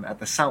for him at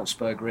the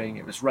Salzburg ring.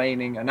 It was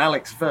raining, and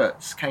Alex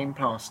Wurz came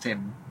past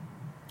him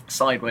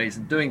sideways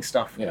and doing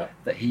stuff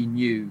that he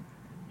knew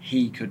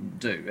he couldn't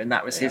do. And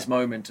that was his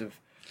moment of...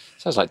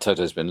 Sounds like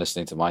Toto's been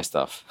listening to my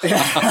stuff. Was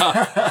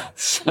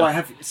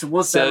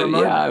there a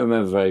moment? Yeah, I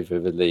remember very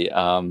vividly.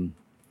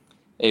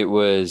 It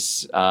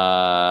was,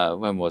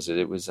 when was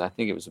it? I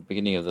think it was the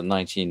beginning of the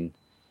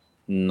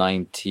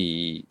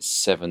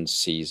 1997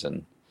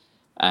 season.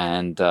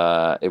 And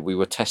we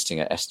were testing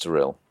at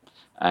Estoril.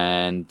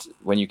 And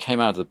when you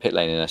came out of the pit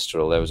lane in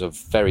Estoril, there was a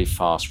very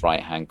fast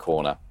right-hand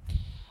corner.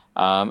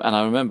 And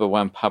I remember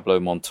Juan Pablo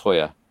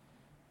Montoya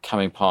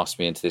coming past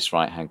me into this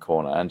right-hand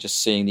corner and just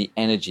seeing the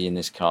energy in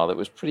this car that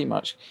was pretty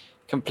much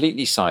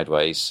completely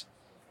sideways,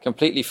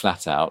 completely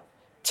flat out,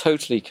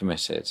 totally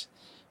committed.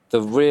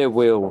 The rear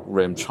wheel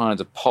rim trying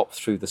to pop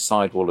through the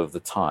sidewall of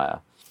the tyre.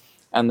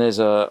 And there's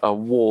a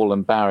wall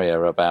and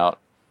barrier about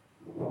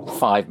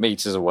 5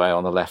 meters away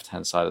on the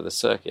left-hand side of the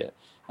circuit.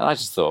 And I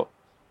just thought,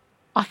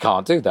 I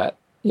can't do that.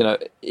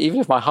 Even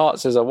if my heart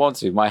says I want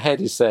to, my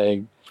head is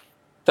saying,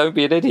 don't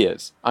be an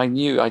idiot. I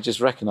just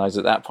recognized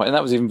at that point, and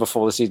that was even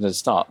before the season had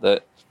started,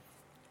 that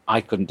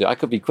I couldn't do it. I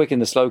could be quick in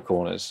the slow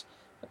corners,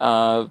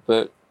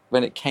 but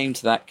when it came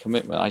to that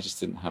commitment, I just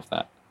didn't have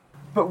that.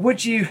 But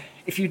would you,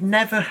 if you'd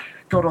never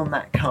got on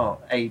that car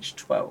at age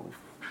 12,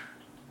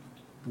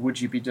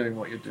 would you be doing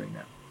what you're doing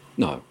now?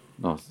 No,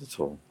 not at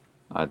all.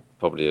 I'd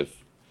probably have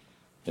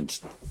been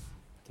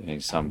doing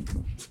some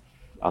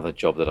other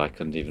job that I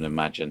couldn't even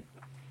imagine.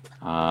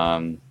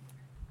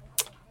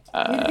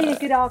 He'd be a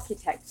good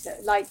architect,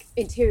 like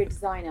interior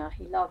designer.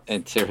 He loves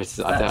interior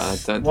design. I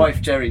don't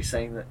wife Jerry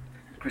saying that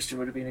Christian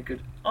would have been a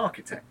good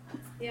architect.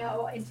 Yeah,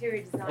 or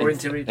interior design. Or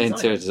interior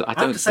design. I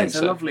don't think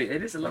so.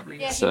 It is a lovely.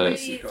 Yeah, so,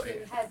 he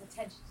really has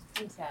attention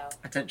to detail.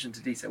 Attention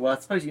to detail. Well, I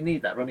suppose you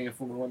need that running a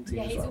Formula 1 team.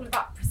 Yeah, he's all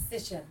about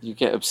precision. You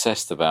get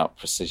obsessed about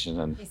precision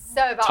and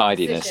so about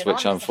tidiness,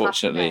 which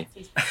unfortunately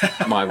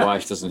my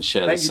wife doesn't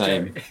share the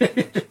same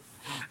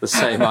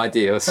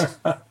ideals.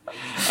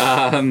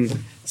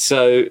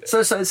 So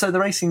the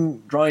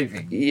racing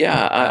driving.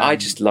 Yeah, I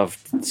just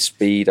loved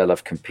speed. I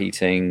loved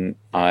competing.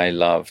 I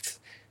loved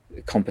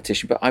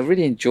competition, but I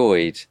really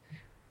enjoyed,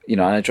 and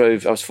I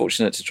was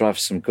fortunate to drive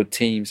some good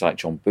teams like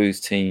John Booth's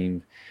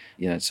team,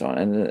 and so on.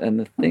 And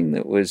the thing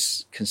that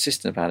was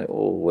consistent about it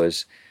all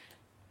was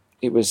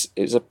it was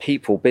a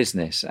people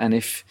business. And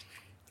if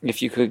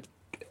you could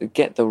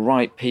get the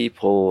right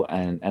people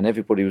and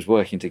everybody was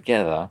working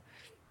together,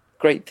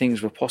 great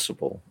things were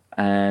possible.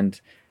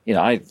 And,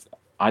 I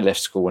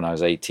left school when I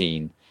was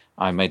 18.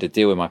 I made a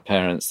deal with my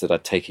parents that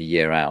I'd take a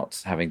year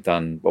out, having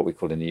done what we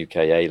call in the UK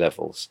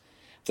A-levels,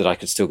 that I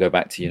could still go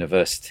back to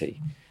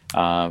university,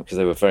 because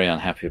they were very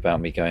unhappy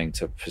about me going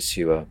to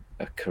pursue a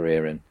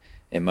career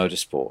in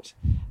motorsport.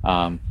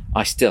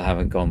 I still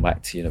haven't gone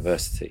back to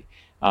university.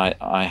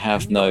 I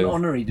have You got no an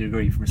honorary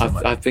degree from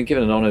somewhere. I've been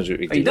given an honorary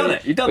degree. You've done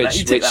it. You've done that.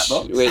 You tick that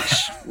box.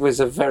 Which was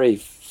a very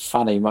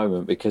funny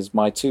moment because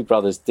my two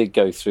brothers did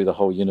go through the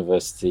whole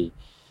university,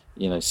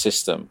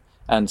 system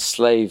and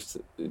slaved.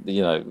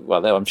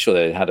 I'm sure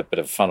they had a bit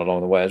of fun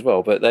along the way as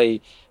well. But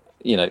they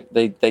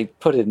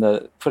put in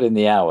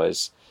the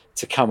hours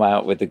to come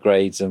out with the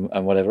grades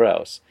and whatever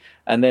else.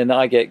 And then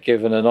I get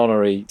given an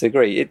honorary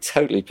degree. It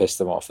totally pissed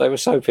them off. They were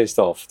so pissed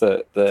off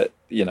that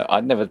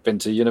I'd never been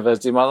to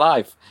university in my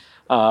life.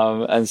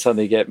 And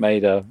suddenly get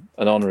made an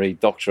honorary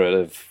doctorate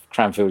of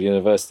Cranfield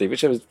University,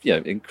 which was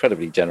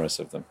incredibly generous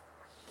of them.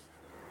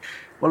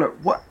 Well,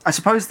 look, I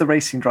suppose the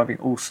racing driving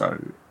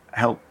also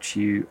helped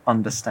you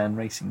understand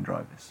racing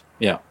drivers.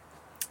 Yeah.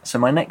 So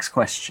my next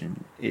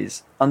question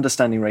is,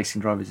 understanding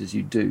racing drivers as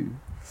you do,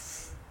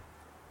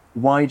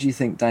 why do you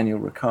think Daniel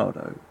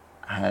Ricciardo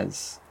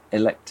has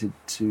elected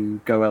to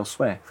go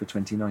elsewhere for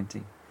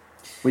 2019?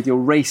 With your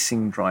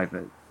racing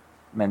driver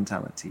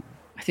mentality.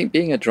 I think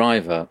being a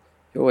driver,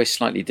 you're always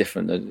slightly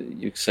different.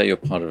 You say you're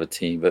part of a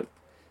team, but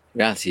the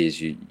reality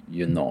is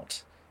you're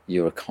not.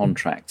 You're a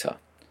contractor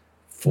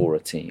for a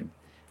team.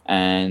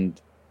 And,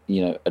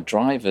 a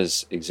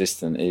driver's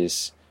existence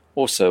is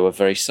also a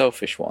very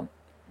selfish one,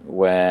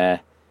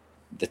 where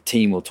the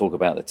team will talk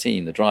about the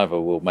team. The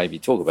driver will maybe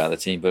talk about the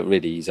team, but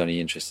really he's only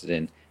interested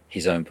in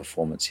his own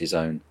performance, his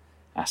own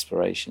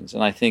aspirations.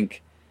 And I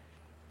think,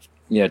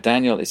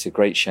 Daniel, it's a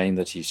great shame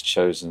that he's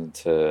chosen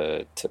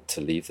to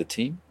leave the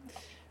team.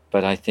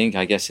 But I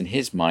guess in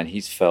his mind,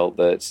 he's felt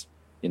that,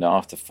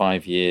 after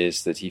 5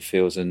 years, that he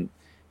feels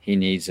he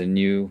needs a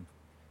new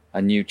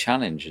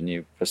challenge, a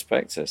new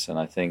prospectus. And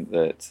I think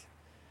that,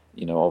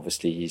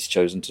 obviously he's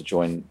chosen to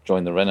join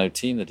the Renault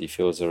team that he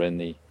feels are in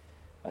the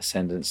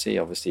ascendancy.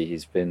 Obviously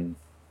he's been,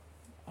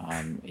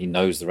 he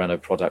knows the Renault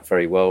product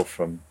very well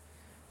from,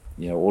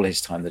 all his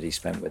time that he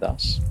spent with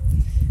us.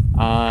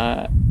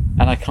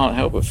 And I can't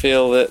help but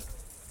feel that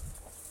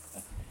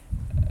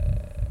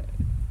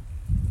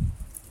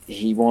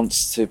he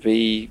wants to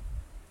be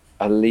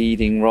a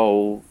leading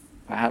role,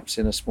 perhaps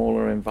in a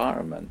smaller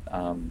environment.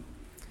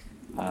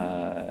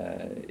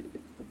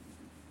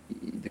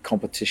 The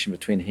competition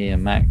between he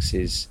and Max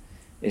is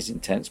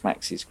intense.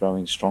 Max is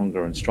growing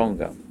stronger and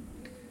stronger,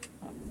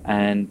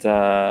 and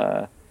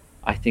I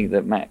think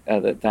that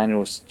that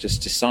Daniel's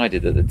just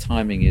decided that the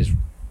timing is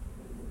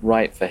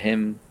right for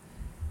him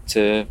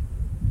to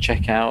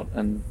check out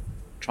and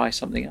try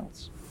something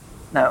else.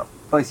 Now,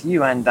 both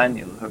you and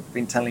Daniel have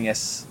been telling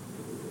us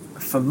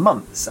for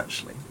months,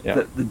 actually,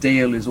 that the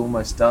deal is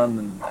almost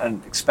done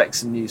and expect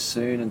some news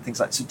soon and things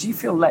like that. So do you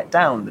feel let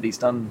down that he's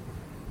done...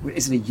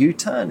 Is it a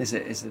U-turn? Is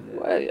it?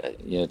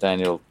 Well,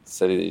 Daniel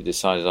said he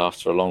decided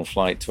after a long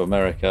flight to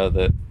America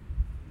that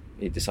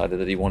he decided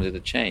that he wanted a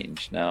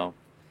change. Now,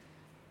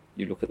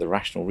 you look at the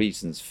rational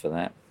reasons for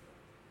that,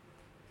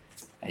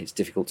 it's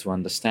difficult to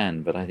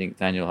understand, but I think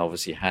Daniel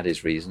obviously had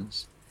his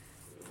reasons.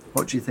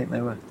 What do you think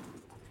they were?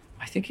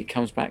 I think it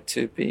comes back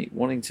to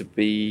wanting to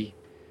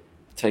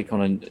take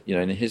on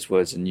in his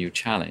words, a new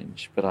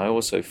challenge. But I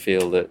also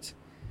feel that,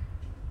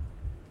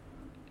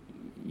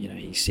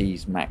 he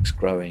sees Max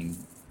growing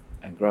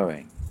and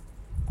growing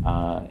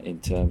in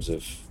terms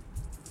of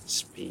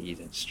speed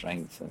and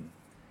strength,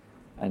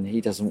 and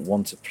he doesn't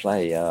want to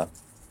play a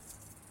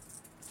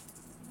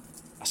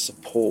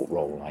support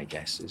role, I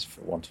guess, is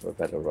for want of a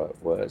better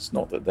words.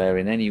 Not that they're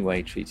in any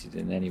way treated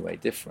in any way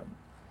different.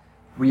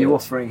 Were you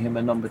offering him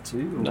a number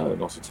two? Or? No,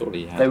 not at all.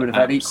 They would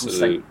have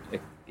had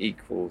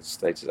equal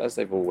status, as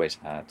they've always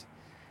had.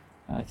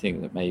 And I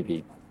think that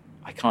maybe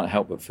I can't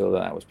help but feel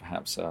that was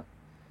perhaps a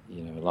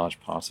large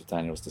part of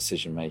Daniel's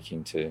decision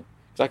making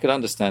because I could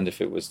understand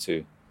if it was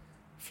to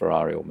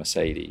Ferrari or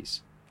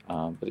Mercedes,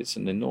 but it's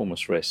an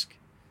enormous risk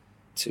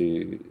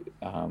to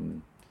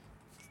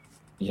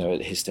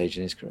at his stage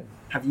in his career.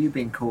 Have you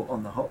been caught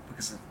on the hop?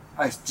 Because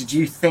did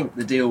you think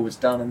the deal was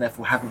done and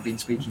therefore haven't been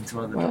speaking to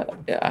other people?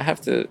 Yeah, I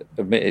have to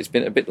admit it's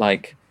been a bit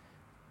like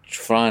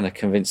trying to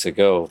convince a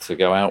girl to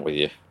go out with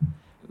you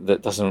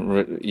that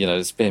doesn't,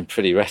 it's been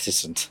pretty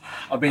reticent.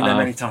 I've been there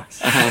many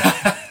times.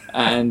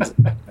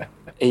 And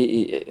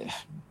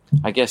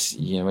I guess,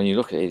 when you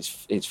look at it,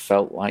 it's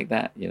felt like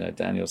that.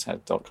 Daniel's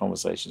had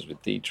conversations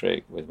with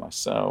Dietrich, with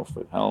myself,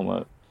 with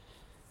Helmut,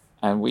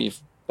 and we've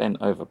bent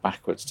over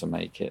backwards to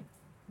make it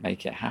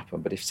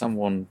happen. But if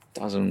someone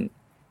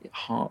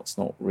heart's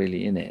not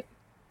really in it,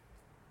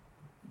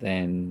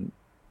 then,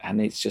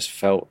 and it's just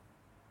felt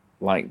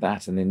like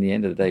that. And in the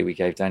end of the day, we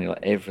gave Daniel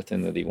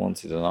everything that he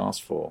wanted and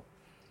asked for,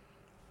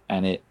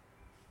 and it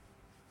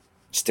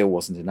still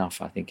wasn't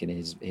enough, I think, in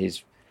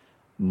his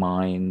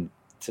mind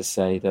to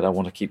say that I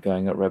want to keep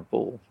going at Red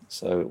Bull.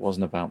 So it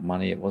wasn't about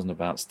money, it wasn't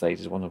about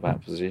status, it wasn't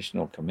about position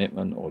or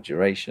commitment or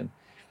duration.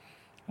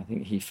 I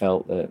think he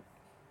felt that,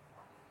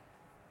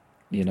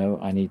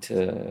 I need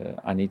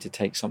to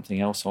take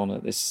something else on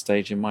at this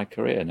stage in my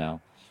career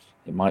now.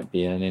 It might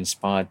be an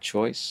inspired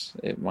choice.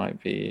 It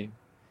might be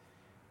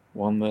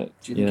one that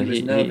do you think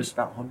he was nervous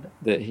about Honda?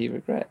 That he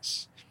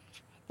regrets.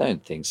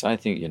 don't think so. I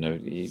think,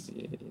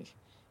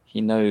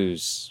 he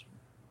knows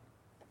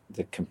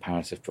the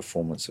comparative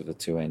performance of the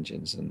two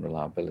engines and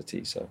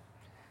reliability. So,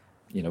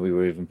 we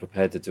were even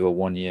prepared to do a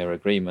 1-year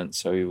agreement.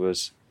 So he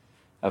was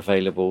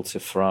available to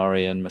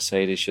Ferrari and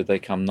Mercedes should they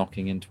come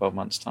knocking in 12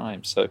 months'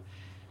 time. So,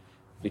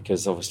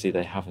 because obviously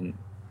they haven't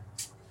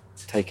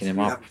taken him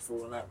up.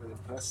 Fallen out with him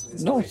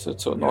personally, Not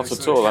at all. Not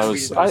at all.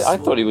 I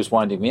thought he was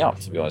winding me up,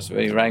 to be honest.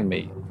 He rang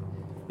me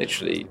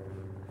literally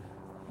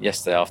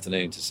yesterday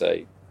afternoon to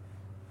say,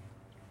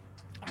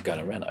 I'm going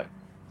to Renault.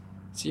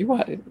 So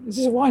this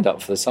is a wind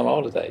up for the summer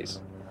holidays.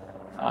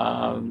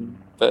 No,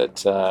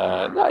 it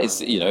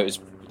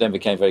then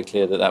became very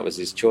clear that was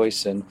his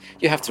choice, and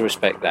you have to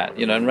respect that.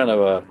 And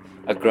Renault are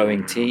a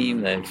growing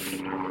team. They're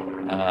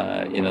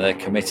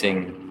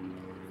committing,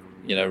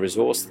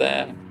 resource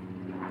there.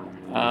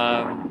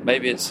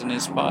 Maybe it's an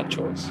inspired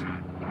choice.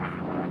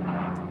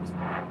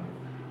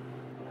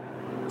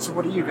 So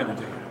what are you going to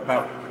do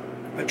about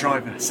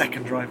the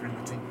second driver in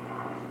the team?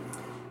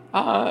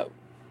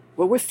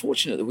 Well, we're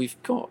fortunate that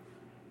we've got,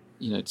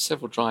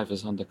 several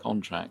drivers under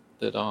contract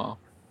that are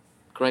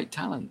great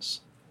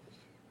talents.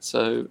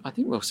 So I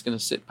think we're just going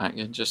to sit back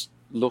and just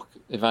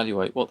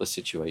evaluate what the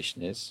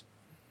situation is.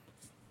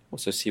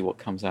 Also see what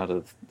comes out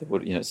of the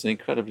wood. It's an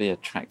incredibly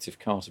attractive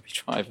car to be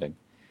driving.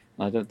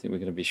 And I don't think we're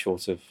going to be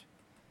short of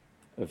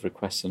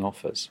requests and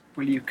offers.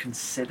 Will you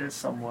consider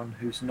someone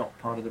who's not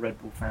part of the Red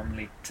Bull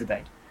family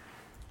today?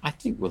 I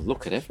think we'll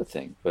look at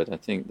everything, but I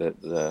think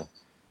that the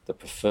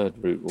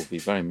preferred route will be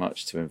very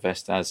much to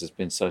invest, as has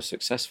been so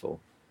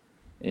successful,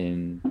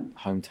 in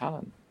home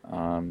talent.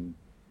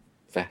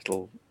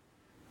 Vettel.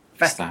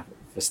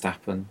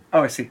 Verstappen.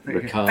 Oh, I see.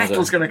 Ricciardo,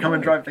 Vettel's going to come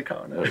and drive the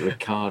car. No?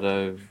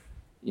 Ricciardo,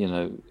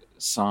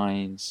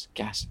 Sainz,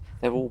 Gas.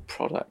 They're all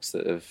products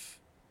that have,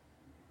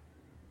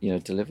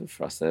 delivered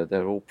for us.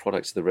 They're all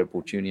products of the Red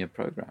Bull Junior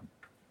program.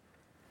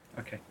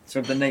 Okay. So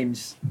of the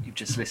names you've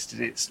just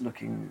listed, it's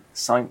looking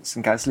Sainz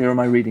and Gasly, or am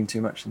I reading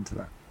too much into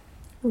that?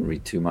 I don't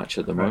read too much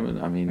at the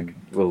moment. I mean,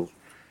 both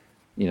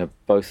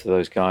of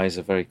those guys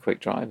are very quick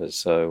drivers.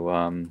 So,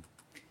 and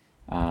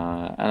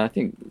I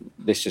think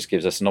this just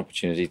gives us an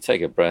opportunity to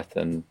take a breath,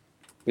 and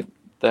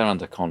they're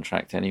under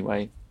contract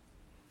anyway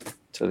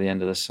till the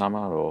end of the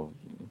summer or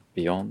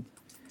beyond.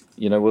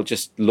 We'll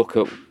just look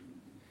at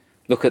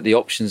the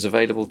options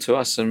available to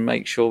us and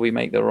make sure we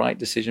make the right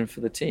decision for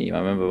the team. I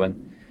remember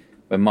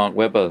when Mark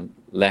Webber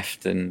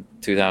left in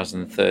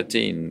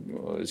 2013,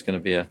 it was going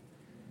to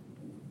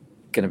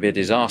be a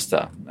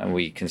disaster, and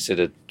we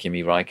considered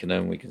Kimi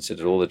Raikkonen, we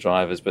considered all the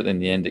drivers, but in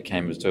the end it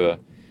came to a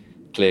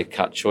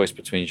clear-cut choice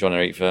between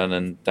Jean-Éric Vergne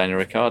and Daniel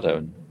Ricciardo,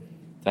 and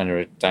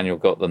Daniel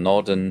got the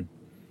nod, and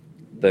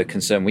the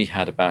concern we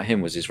had about him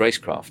was his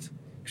racecraft,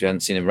 because we hadn't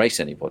seen him race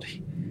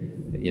anybody.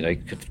 He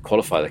could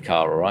qualify the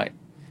car all right,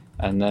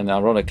 and then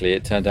ironically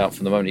it turned out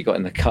from the moment he got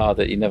in the car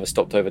that he never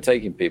stopped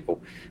overtaking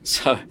people.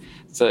 So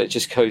it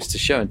just goes to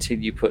show, until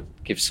you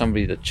give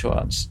somebody the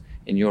chance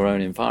in your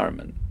own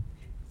environment,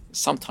 it's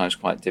sometimes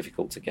quite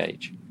difficult to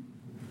gauge.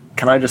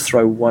 Can I just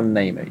throw one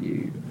name at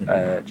you,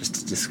 just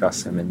to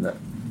discuss him in that?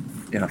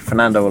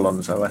 Fernando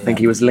Alonso. I think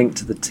he was linked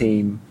to the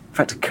team, in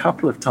fact, a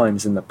couple of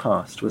times in the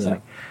past, wasn't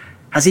he?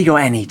 Has he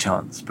got any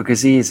chance?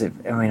 Because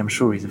I'm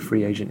sure he's a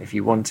free agent if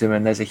you want him,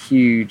 and there's a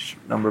huge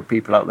number of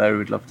people out there who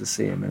would love to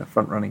see him in a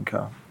front-running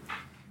car.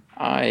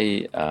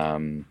 I've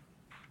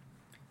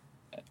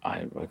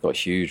got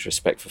huge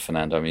respect for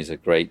Fernando. I mean, he's a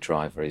great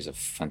driver. He's a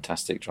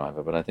fantastic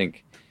driver, but I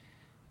think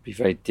it'd be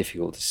very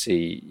difficult to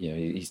see.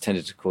 He's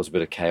tended to cause a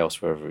bit of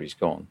chaos wherever he's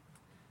gone.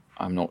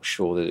 I'm not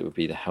sure that it would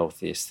be the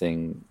healthiest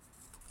thing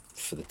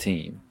for the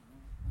team,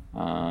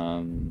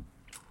 for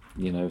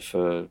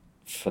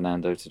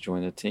Fernando to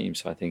join the team.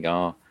 So I think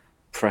our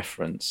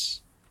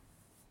preference,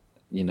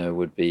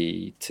 would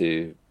be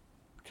to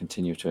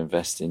continue to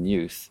invest in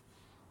youth,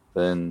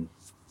 then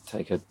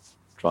take a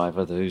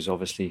driver who's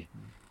obviously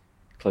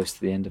close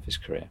to the end of his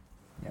career.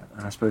 Yeah,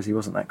 and I suppose he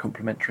wasn't that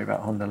complimentary about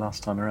Honda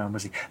last time around,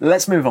 was he?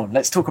 Let's move on.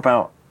 Let's talk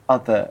about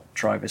other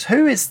drivers.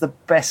 Who is the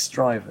best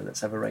driver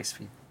that's ever raced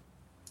for you?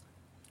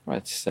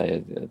 I'd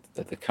say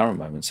at the current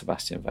moment,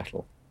 Sebastian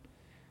Vettel.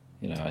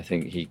 I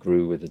think he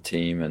grew with the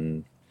team,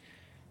 and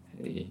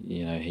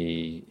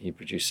he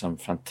produced some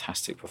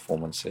fantastic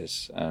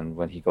performances. And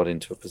when he got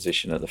into a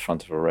position at the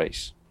front of a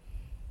race,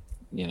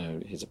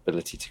 his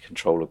ability to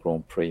control a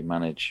Grand Prix,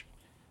 manage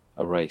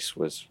a race,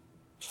 was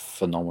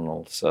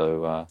phenomenal.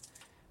 So,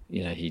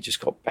 he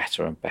just got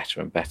better and better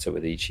and better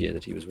with each year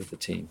that he was with the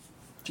team.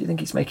 Do you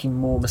think he's making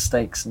more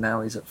mistakes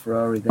now he's at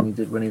Ferrari than he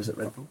did when he was at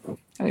Red Bull?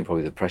 I think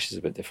probably the pressure's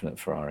a bit different at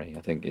Ferrari.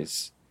 I think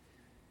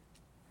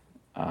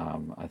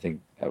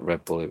at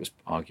Red Bull it was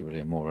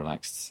arguably a more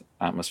relaxed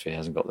atmosphere. He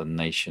hasn't got the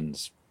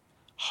nation's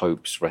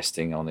hopes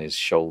resting on his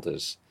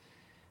shoulders.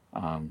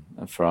 And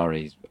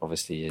Ferrari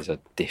obviously is a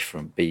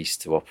different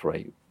beast to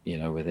operate,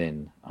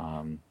 within.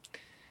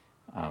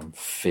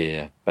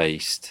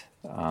 Fear-based,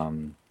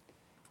 in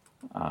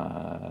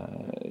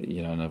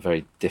a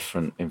very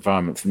different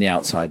environment from the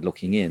outside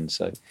looking in.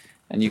 So,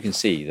 and you can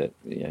see that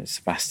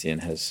Sebastian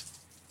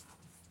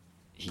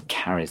he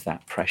carries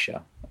that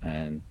pressure,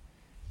 and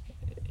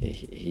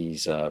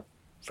he's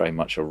very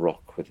much a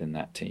rock within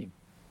that team.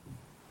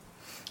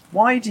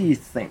 Why do you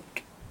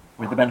think,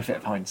 with the benefit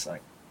of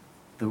hindsight,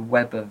 the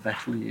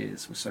Webber-Vettel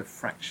years were so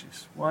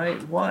fractious? Why?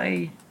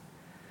 I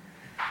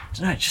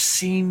don't know. It just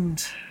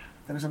seemed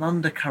there was an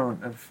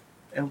undercurrent of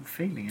ill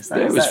feeling.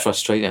 It was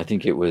frustrating. I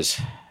think it was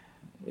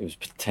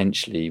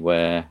potentially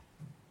where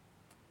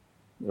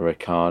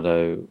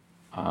Ricciardo,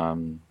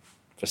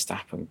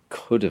 Verstappen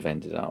could have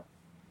ended up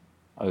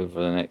over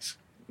the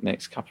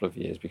next couple of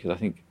years, because I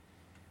think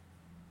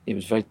it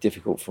was very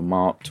difficult for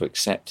Mark to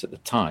accept at the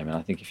time. And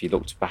I think if he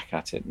looked back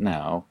at it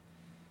now,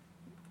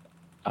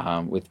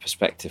 with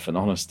perspective and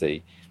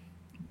honesty,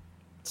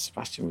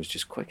 Sebastian was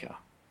just quicker.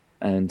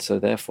 And so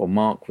therefore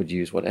Mark would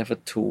use whatever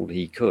tool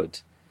he could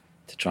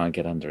to try and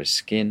get under his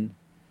skin.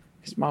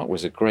 Because Mark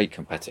was a great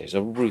competitor. He was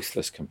a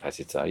ruthless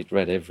competitor. He'd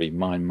read every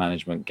mind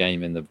management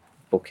game in the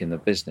book in the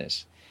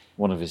business.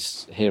 One of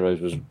his heroes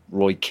was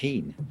Roy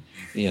Keane,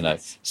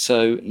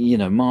 So,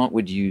 Mark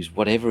would use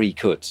whatever he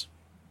could,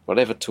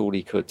 whatever tool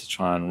he could to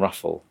try and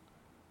ruffle,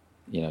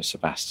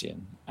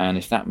 Sebastian. And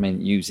if that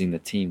meant using the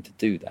team to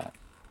do that,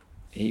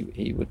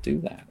 he would do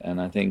that. And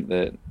I think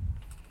that,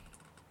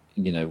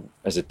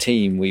 as a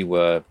team, we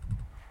were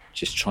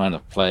just trying to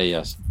play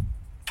a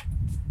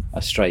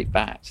straight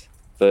bat.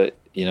 But,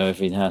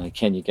 every now and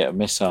again you get a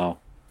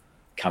missile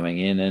coming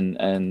in,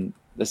 and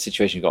the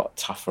situation got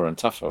tougher and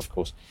tougher, of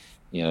course.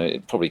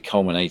 It probably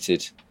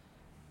culminated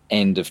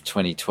end of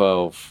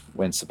 2012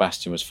 when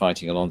Sebastian was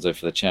fighting Alonso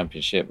for the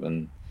championship,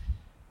 and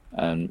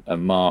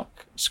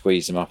Mark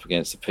squeezed him up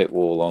against the pit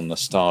wall on the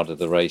start of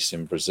the race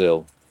in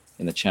Brazil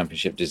in the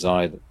championship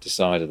decider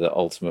that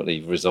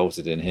ultimately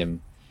resulted in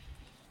him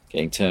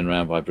getting turned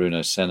around by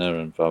Bruno Senna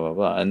and blah, blah,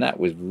 blah. And that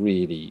was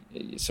really...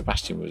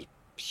 Sebastian was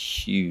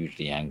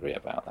hugely angry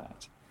about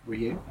that. Were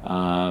you?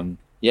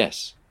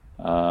 Yes.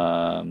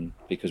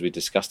 Because we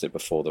discussed it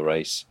before the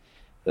race,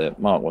 that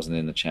Mark wasn't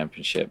in the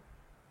championship.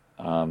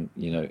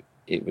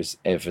 It was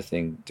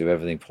do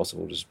everything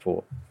possible to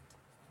support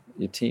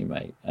your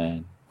teammate.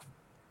 And,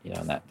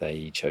 on that day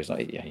he chose not...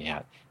 he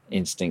had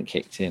instinct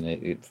kicked in.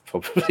 It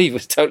probably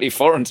was totally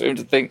foreign to him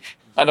to think,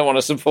 I don't want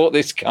to support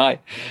this guy.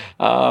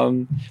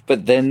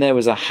 But then there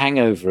was a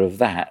hangover of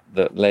that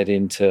led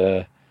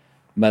into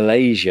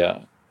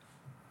Malaysia.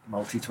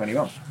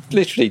 Multi-21.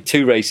 Literally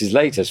 2 races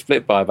later,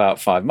 split by about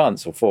 5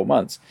 months or 4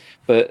 months.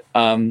 But,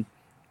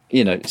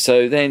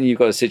 so then you've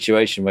got a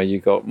situation where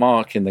you've got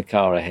Mark in the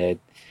car ahead,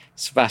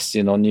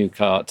 Sebastian on new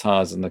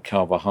tyres and the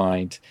car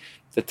behind.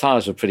 The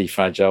tyres were pretty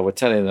fragile. We're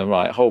telling them,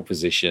 right, hold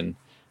position.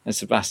 And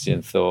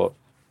Sebastian thought,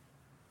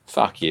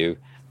 fuck you.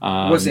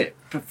 Was it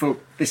for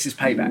this is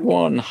payback?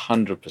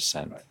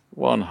 100%.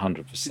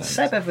 100%. Did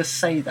Seb ever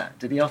say that?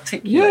 Did he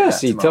articulate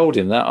Yes, that he told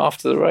him that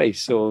after the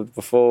race or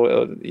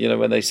before,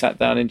 when they sat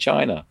down in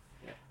China.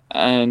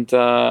 And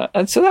so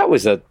that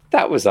was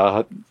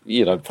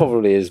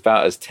probably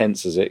about as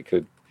tense as it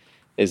could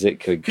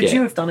get. Could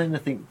you have done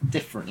anything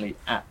differently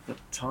at the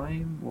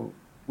time? Or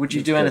would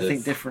you do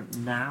anything different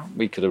now?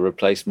 We could have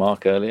replaced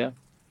Mark earlier.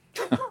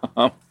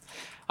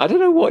 I don't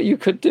know what you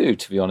could do,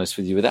 to be honest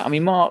with you, with that. I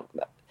mean, Mark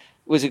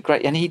was a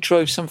great, and he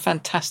drove some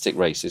fantastic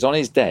races on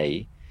his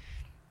day.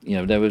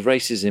 There was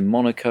races in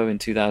Monaco in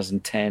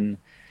 2010,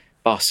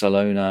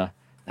 Barcelona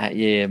that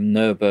year,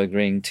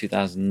 Nürburgring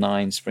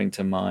 2009, Spring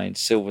to Mind,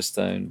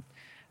 Silverstone,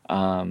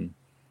 I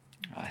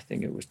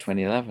think it was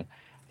 2011.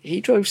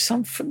 He drove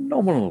some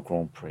phenomenal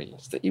Grand Prix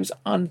that he was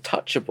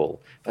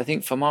untouchable. But I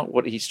think for Mark,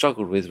 what he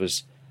struggled with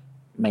was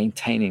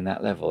maintaining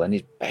that level, and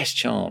his best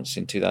chance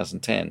in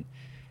 2010,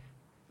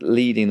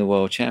 leading the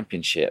World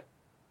Championship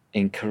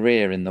in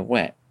career in the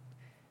wet.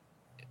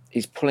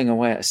 He's pulling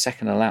away at a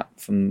second a lap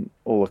from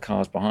all the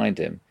cars behind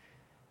him.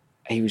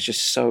 He was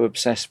just so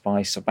obsessed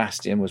by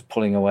Sebastian was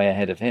pulling away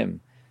ahead of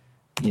him.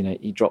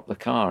 He dropped the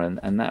car,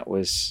 and that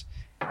was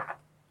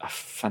a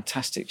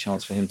fantastic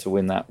chance for him to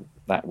win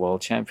that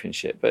World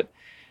Championship. But,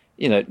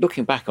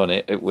 looking back on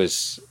it,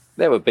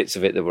 there were bits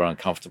of it that were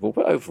uncomfortable,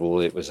 but overall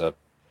it was a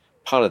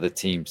part of the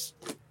team's,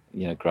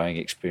 growing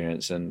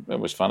experience, and it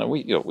was fun. And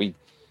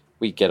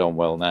we get on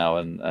well now,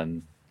 and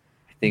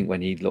I think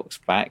when he looks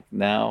back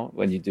now,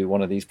 when you do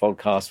one of these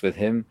podcasts with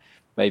him,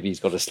 maybe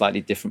he's got a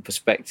slightly different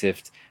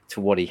perspective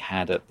to what he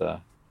had at the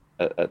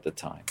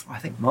time. I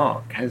think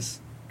Mark has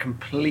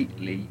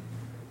completely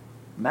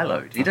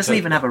mellowed. He doesn't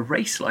even have a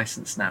race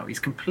license now. He's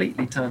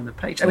completely turned the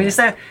page. I mean, if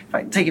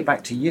I take it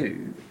back to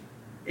you,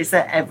 is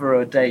there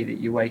ever a day that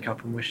you wake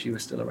up and wish you were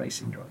still a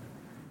racing driver?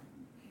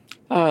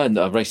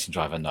 No, a racing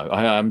driver, no.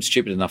 I'm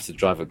stupid enough to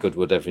drive a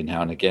Goodwood every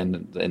now and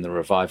again in the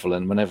revival,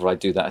 and whenever I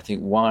do that, I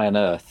think, why on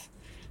earth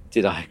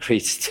did I agree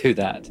to do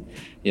that?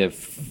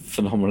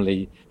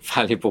 Phenomenally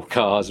valuable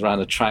cars around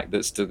a track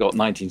that's still got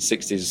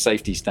 1960s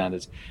safety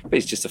standards, but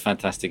it's just a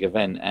fantastic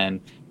event,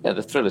 and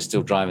the thrill is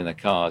still driving the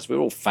cars. We're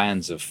all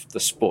fans of the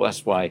sport.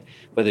 That's why,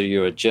 whether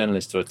you're a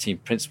journalist or a team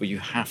principal, you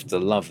have to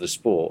love the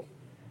sport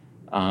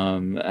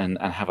and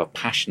have a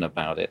passion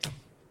about it.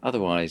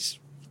 Otherwise,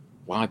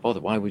 why bother?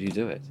 Why would you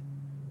do it?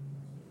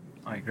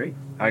 I agree.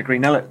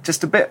 Now, look,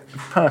 just a bit of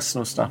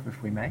personal stuff,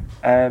 if we may.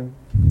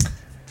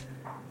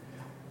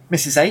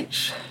 Mrs.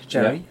 H,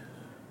 Jerry,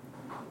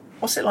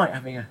 what's it like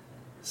having a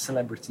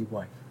celebrity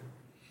wife?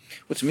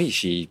 Well, to me,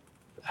 she's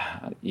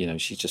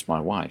just my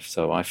wife,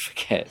 so I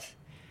forget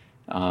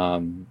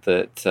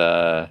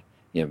that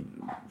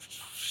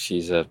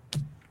she's a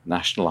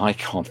national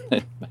icon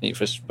in many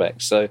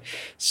respects.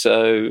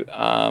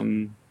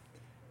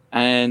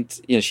 And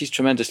she's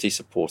tremendously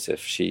supportive.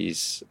 She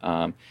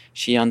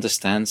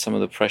understands some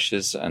of the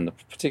pressures, and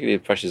particularly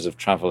the pressures of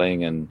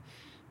travelling and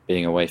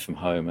being away from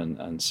home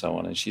and so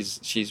on. And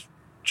she's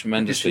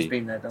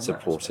tremendously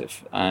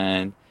supportive.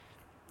 And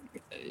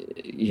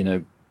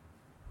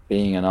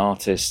being an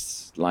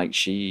artist like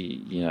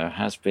she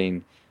has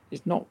been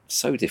is not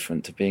so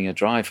different to being a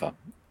driver.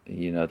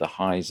 The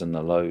highs and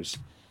the lows,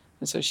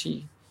 and so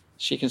she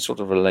can sort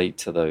of relate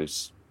to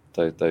those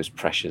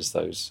pressures,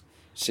 those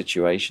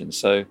situations.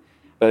 So,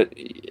 but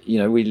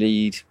we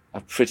lead a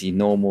pretty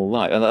normal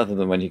life, other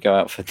than when you go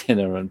out for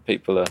dinner and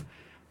people are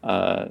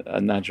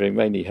nadgering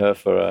mainly her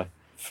for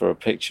a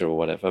picture or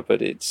whatever.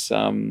 But it's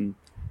I'm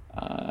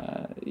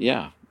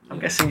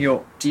guessing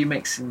do you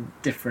mix in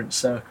different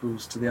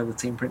circles to the other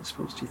team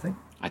principals, do you think?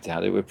 I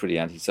doubt it. We're pretty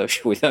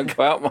antisocial. We don't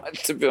go out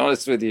much, to be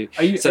honest with you.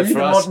 Are you the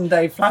modern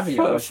day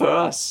Flavio? For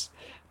us,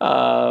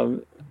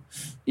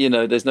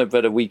 there's no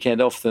better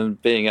weekend off than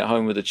being at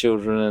home with the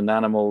children and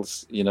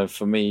animals.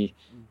 For me,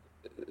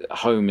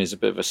 home is a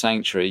bit of a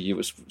sanctuary.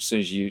 As soon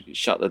as you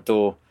shut the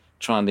door,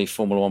 try and leave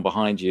Formula One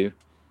behind you.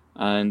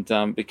 And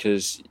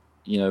because,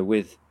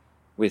 with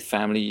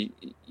family,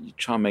 you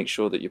try and make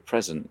sure that you're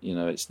present.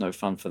 It's no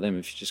fun for them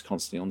if you're just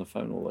constantly on the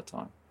phone all the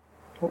time.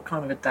 What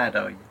kind of a dad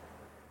are you?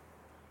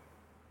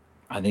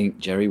 I think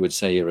Jerry would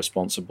say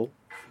irresponsible.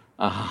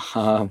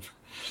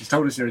 She's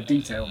told us you're a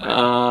detail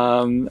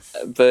man.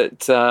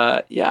 Look,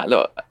 I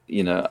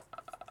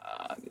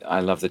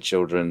love the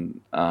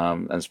children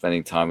and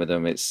spending time with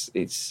them.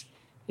 It's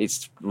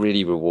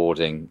really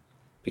rewarding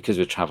because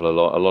we travel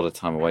a lot of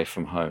time away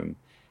from home.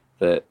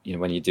 That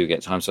when you do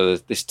get time, so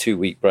there's this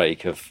 2-week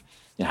break of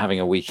having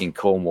a week in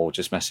Cornwall,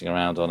 just messing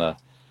around on a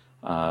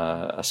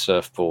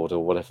surfboard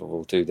or whatever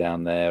we'll do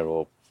down there,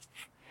 or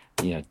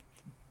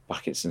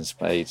buckets and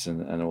spades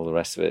and all the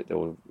rest of it,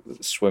 or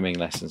swimming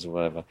lessons or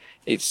whatever.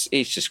 It's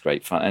just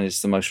great fun, and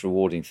it's the most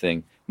rewarding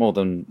thing, more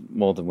than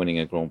winning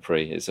a Grand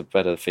Prix. It's a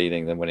better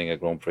feeling than winning a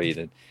Grand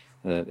Prix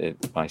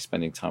by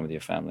spending time with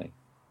your family.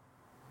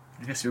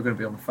 I guess you're going to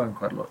be on the phone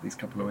quite a lot these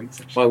couple of weeks.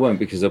 Actually. Well, I won't,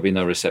 because there'll be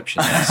no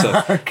reception there.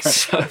 So,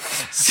 okay.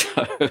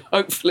 so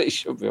hopefully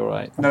she'll be all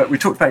right. No, we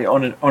talked about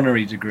your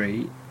honorary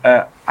degree.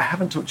 I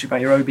haven't talked to you about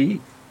your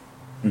OBE.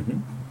 Mm-hmm.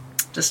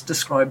 Just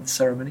describe the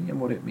ceremony and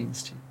what it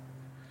means to you.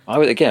 I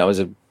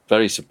was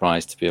very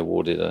surprised to be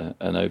awarded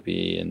an OBE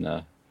in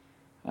the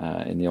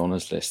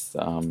honours list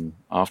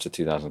after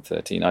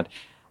 2013.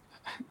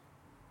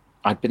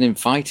 I'd been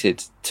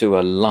invited to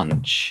a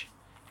lunch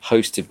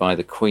hosted by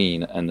the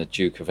Queen and the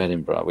Duke of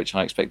Edinburgh, which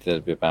I expected there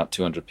to be about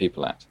 200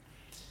 people at.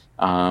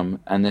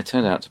 And there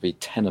turned out to be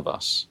 10 of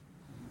us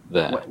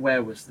there.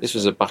 Where was this? This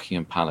was at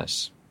Buckingham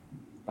Palace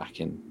back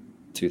in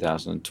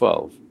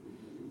 2012.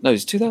 No, it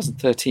was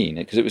 2013,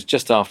 because it was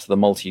just after the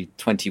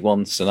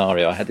Multi-21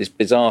 scenario. I had this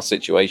bizarre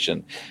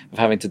situation of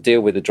having to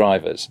deal with the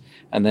drivers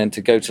and then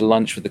to go to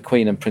lunch with the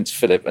Queen and Prince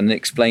Philip and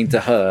explain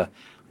to her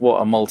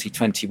what a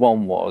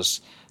Multi-21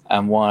 was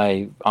and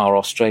why our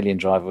Australian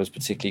driver was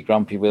particularly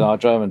grumpy with our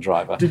German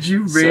driver. Did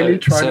you really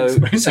try to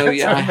explain that? So,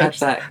 yeah, I had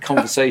that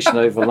conversation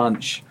over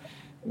lunch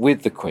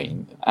with the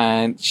Queen,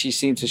 and she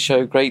seemed to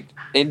show great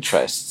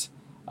interest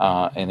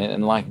in it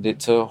and likened it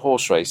to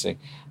horse racing.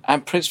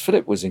 And Prince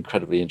Philip was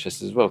incredibly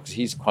interested as well, because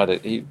he's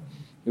he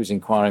was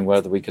inquiring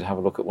whether we could have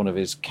a look at one of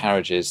his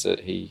carriages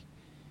that he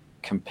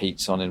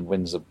competes on in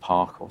Windsor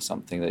Park or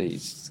something, that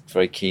he's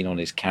very keen on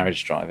his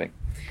carriage driving.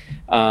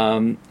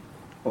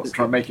 Let's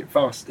try and make it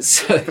fast.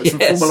 So,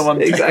 yes, Formula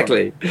One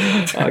exactly.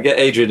 I'll get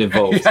Adrian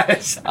involved.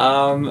 Yes.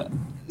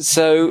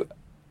 So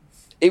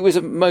it was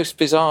a most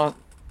bizarre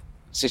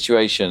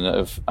situation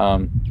of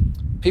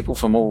people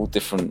from all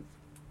different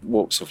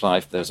walks of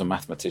life. There was a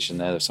mathematician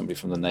there was somebody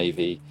from the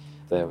Navy,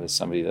 there was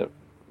somebody that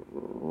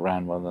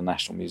ran one of the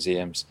national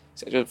museums.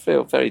 So it was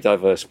a very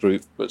diverse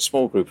group, but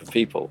small group of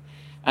people.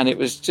 And it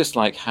was just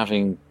like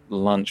having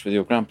lunch with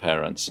your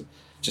grandparents,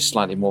 just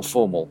slightly more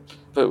formal.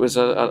 But it was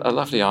a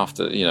lovely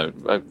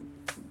a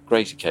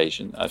great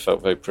occasion. I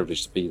felt very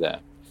privileged to be there.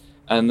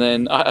 And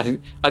then I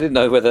didn't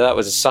know whether that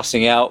was a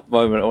sussing out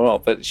moment or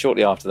not, but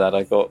shortly after that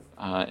I got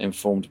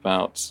informed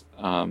about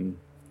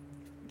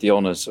the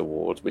Honours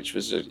Award, which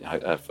was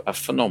a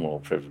phenomenal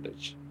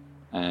privilege.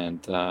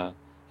 And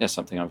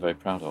something I'm very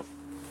proud of.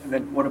 And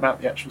then what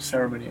about the actual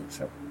ceremony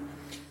itself?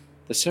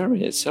 The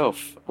ceremony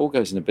itself all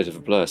goes in a bit of a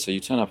blur. So you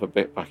turn up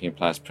at Buckingham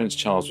Palace. Prince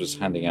Charles was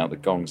handing out the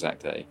gongs that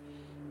day.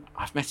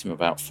 I've met him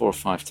about 4 or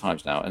 5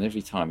 times now, and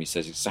every time he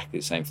says exactly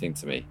the same thing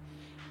to me.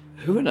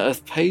 Who on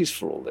earth pays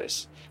for all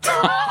this?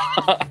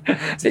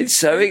 It's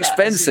so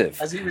expensive.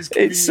 As he was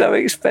it's so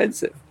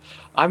expensive.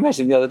 I met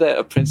him the other day at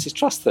a Prince's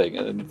Trust thing,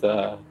 and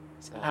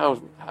So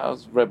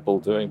how's Red Bull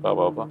doing? Blah,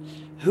 blah, blah.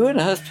 Who on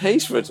earth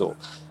pays for it all?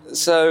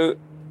 So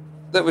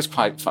that was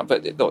quite fun.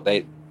 But look,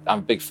 I'm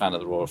a big fan of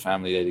the royal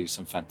family. They do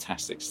some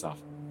fantastic stuff.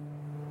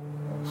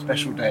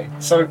 Special day.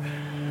 So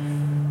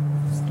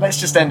let's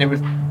just end it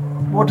with,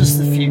 what does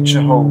the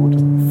future hold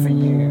for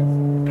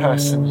you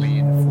personally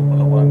in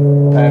Formula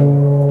One?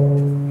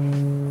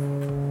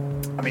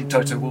 I mean,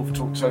 Toto Wolff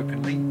talks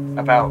openly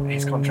about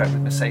his contract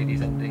with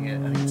Mercedes ending at,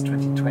 I think it's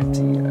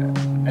 2020,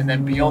 and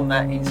then beyond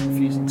that, he's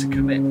refusing to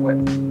commit. Where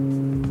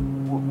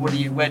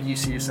do you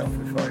see yourself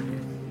in 5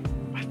 years?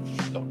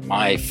 Look,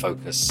 my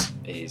focus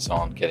is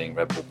on getting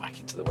Red Bull back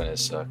into the winner's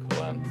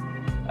circle, and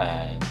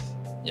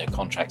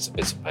contracts are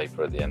bits of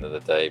paper at the end of the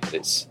day, but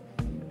it's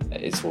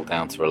all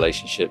down to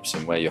relationships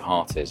and where your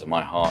heart is. And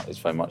my heart is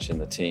very much in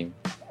the team.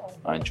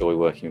 I enjoy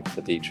working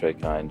for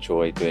Dietrich. I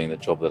enjoy doing the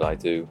job that I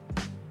do.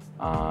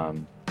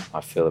 I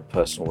feel a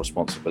personal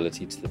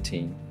responsibility to the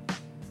team.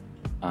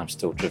 I'm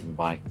still driven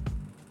by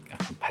a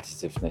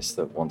competitiveness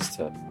that wants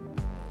to,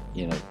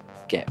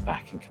 get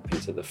back and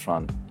compete at the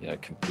front,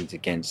 compete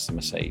against the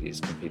Mercedes,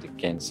 compete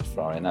against the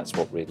Ferrari. And that's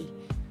what really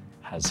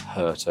has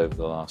hurt over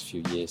the last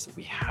few years, that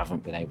we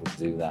haven't been able to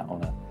do that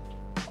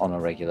on a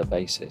regular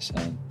basis.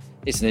 And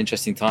it's an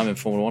interesting time in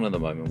Formula One at the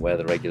moment, where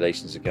the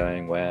regulations are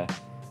going, where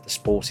the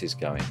sport is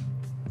going.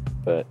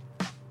 But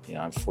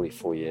I'm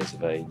 44 years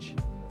of age,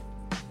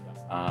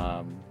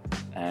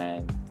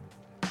 and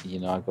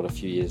I've got a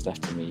few years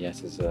left of me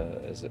yet as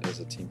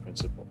a team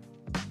principal.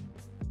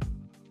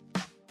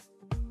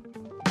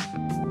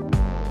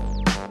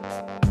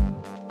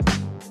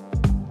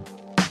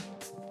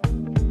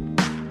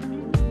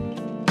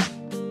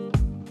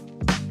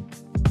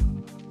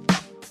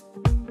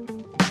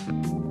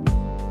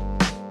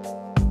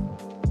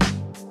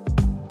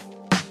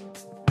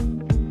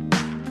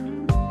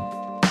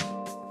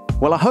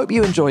 Well, I hope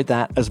you enjoyed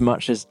that as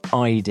much as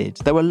I did.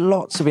 There were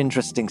lots of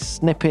interesting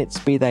snippets,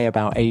 be they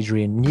about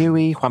Adrian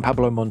Newey, Juan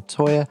Pablo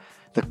Montoya,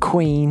 the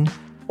Queen,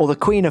 or the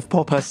Queen of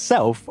Pop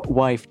herself,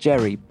 wife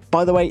Jerry.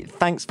 By the way,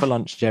 thanks for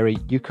lunch, Jerry.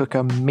 You cook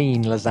a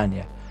mean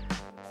lasagna.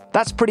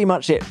 That's pretty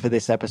much it for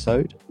this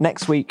episode.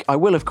 Next week, I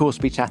will, of course,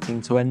 be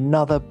chatting to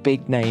another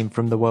big name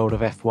from the world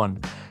of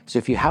F1. So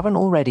if you haven't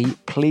already,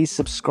 please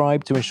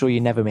subscribe to ensure you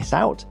never miss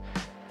out.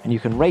 And you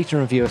can rate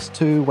and review us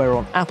too. We're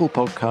on Apple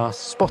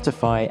Podcasts,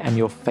 Spotify, and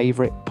your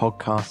favourite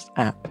podcast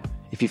app.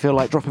 If you feel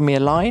like dropping me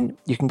a line,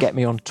 you can get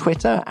me on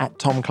Twitter at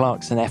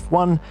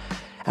TomClarksonF1.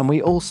 And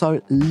we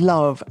also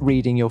love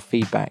reading your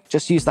feedback.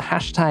 Just use the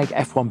hashtag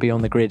F1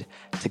 Beyond the Grid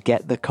to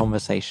get the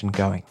conversation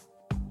going.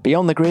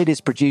 Beyond the Grid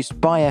is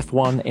produced by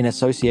F1 in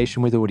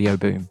association with Audio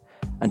Boom.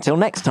 Until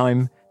next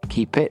time,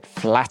 keep it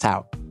flat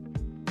out.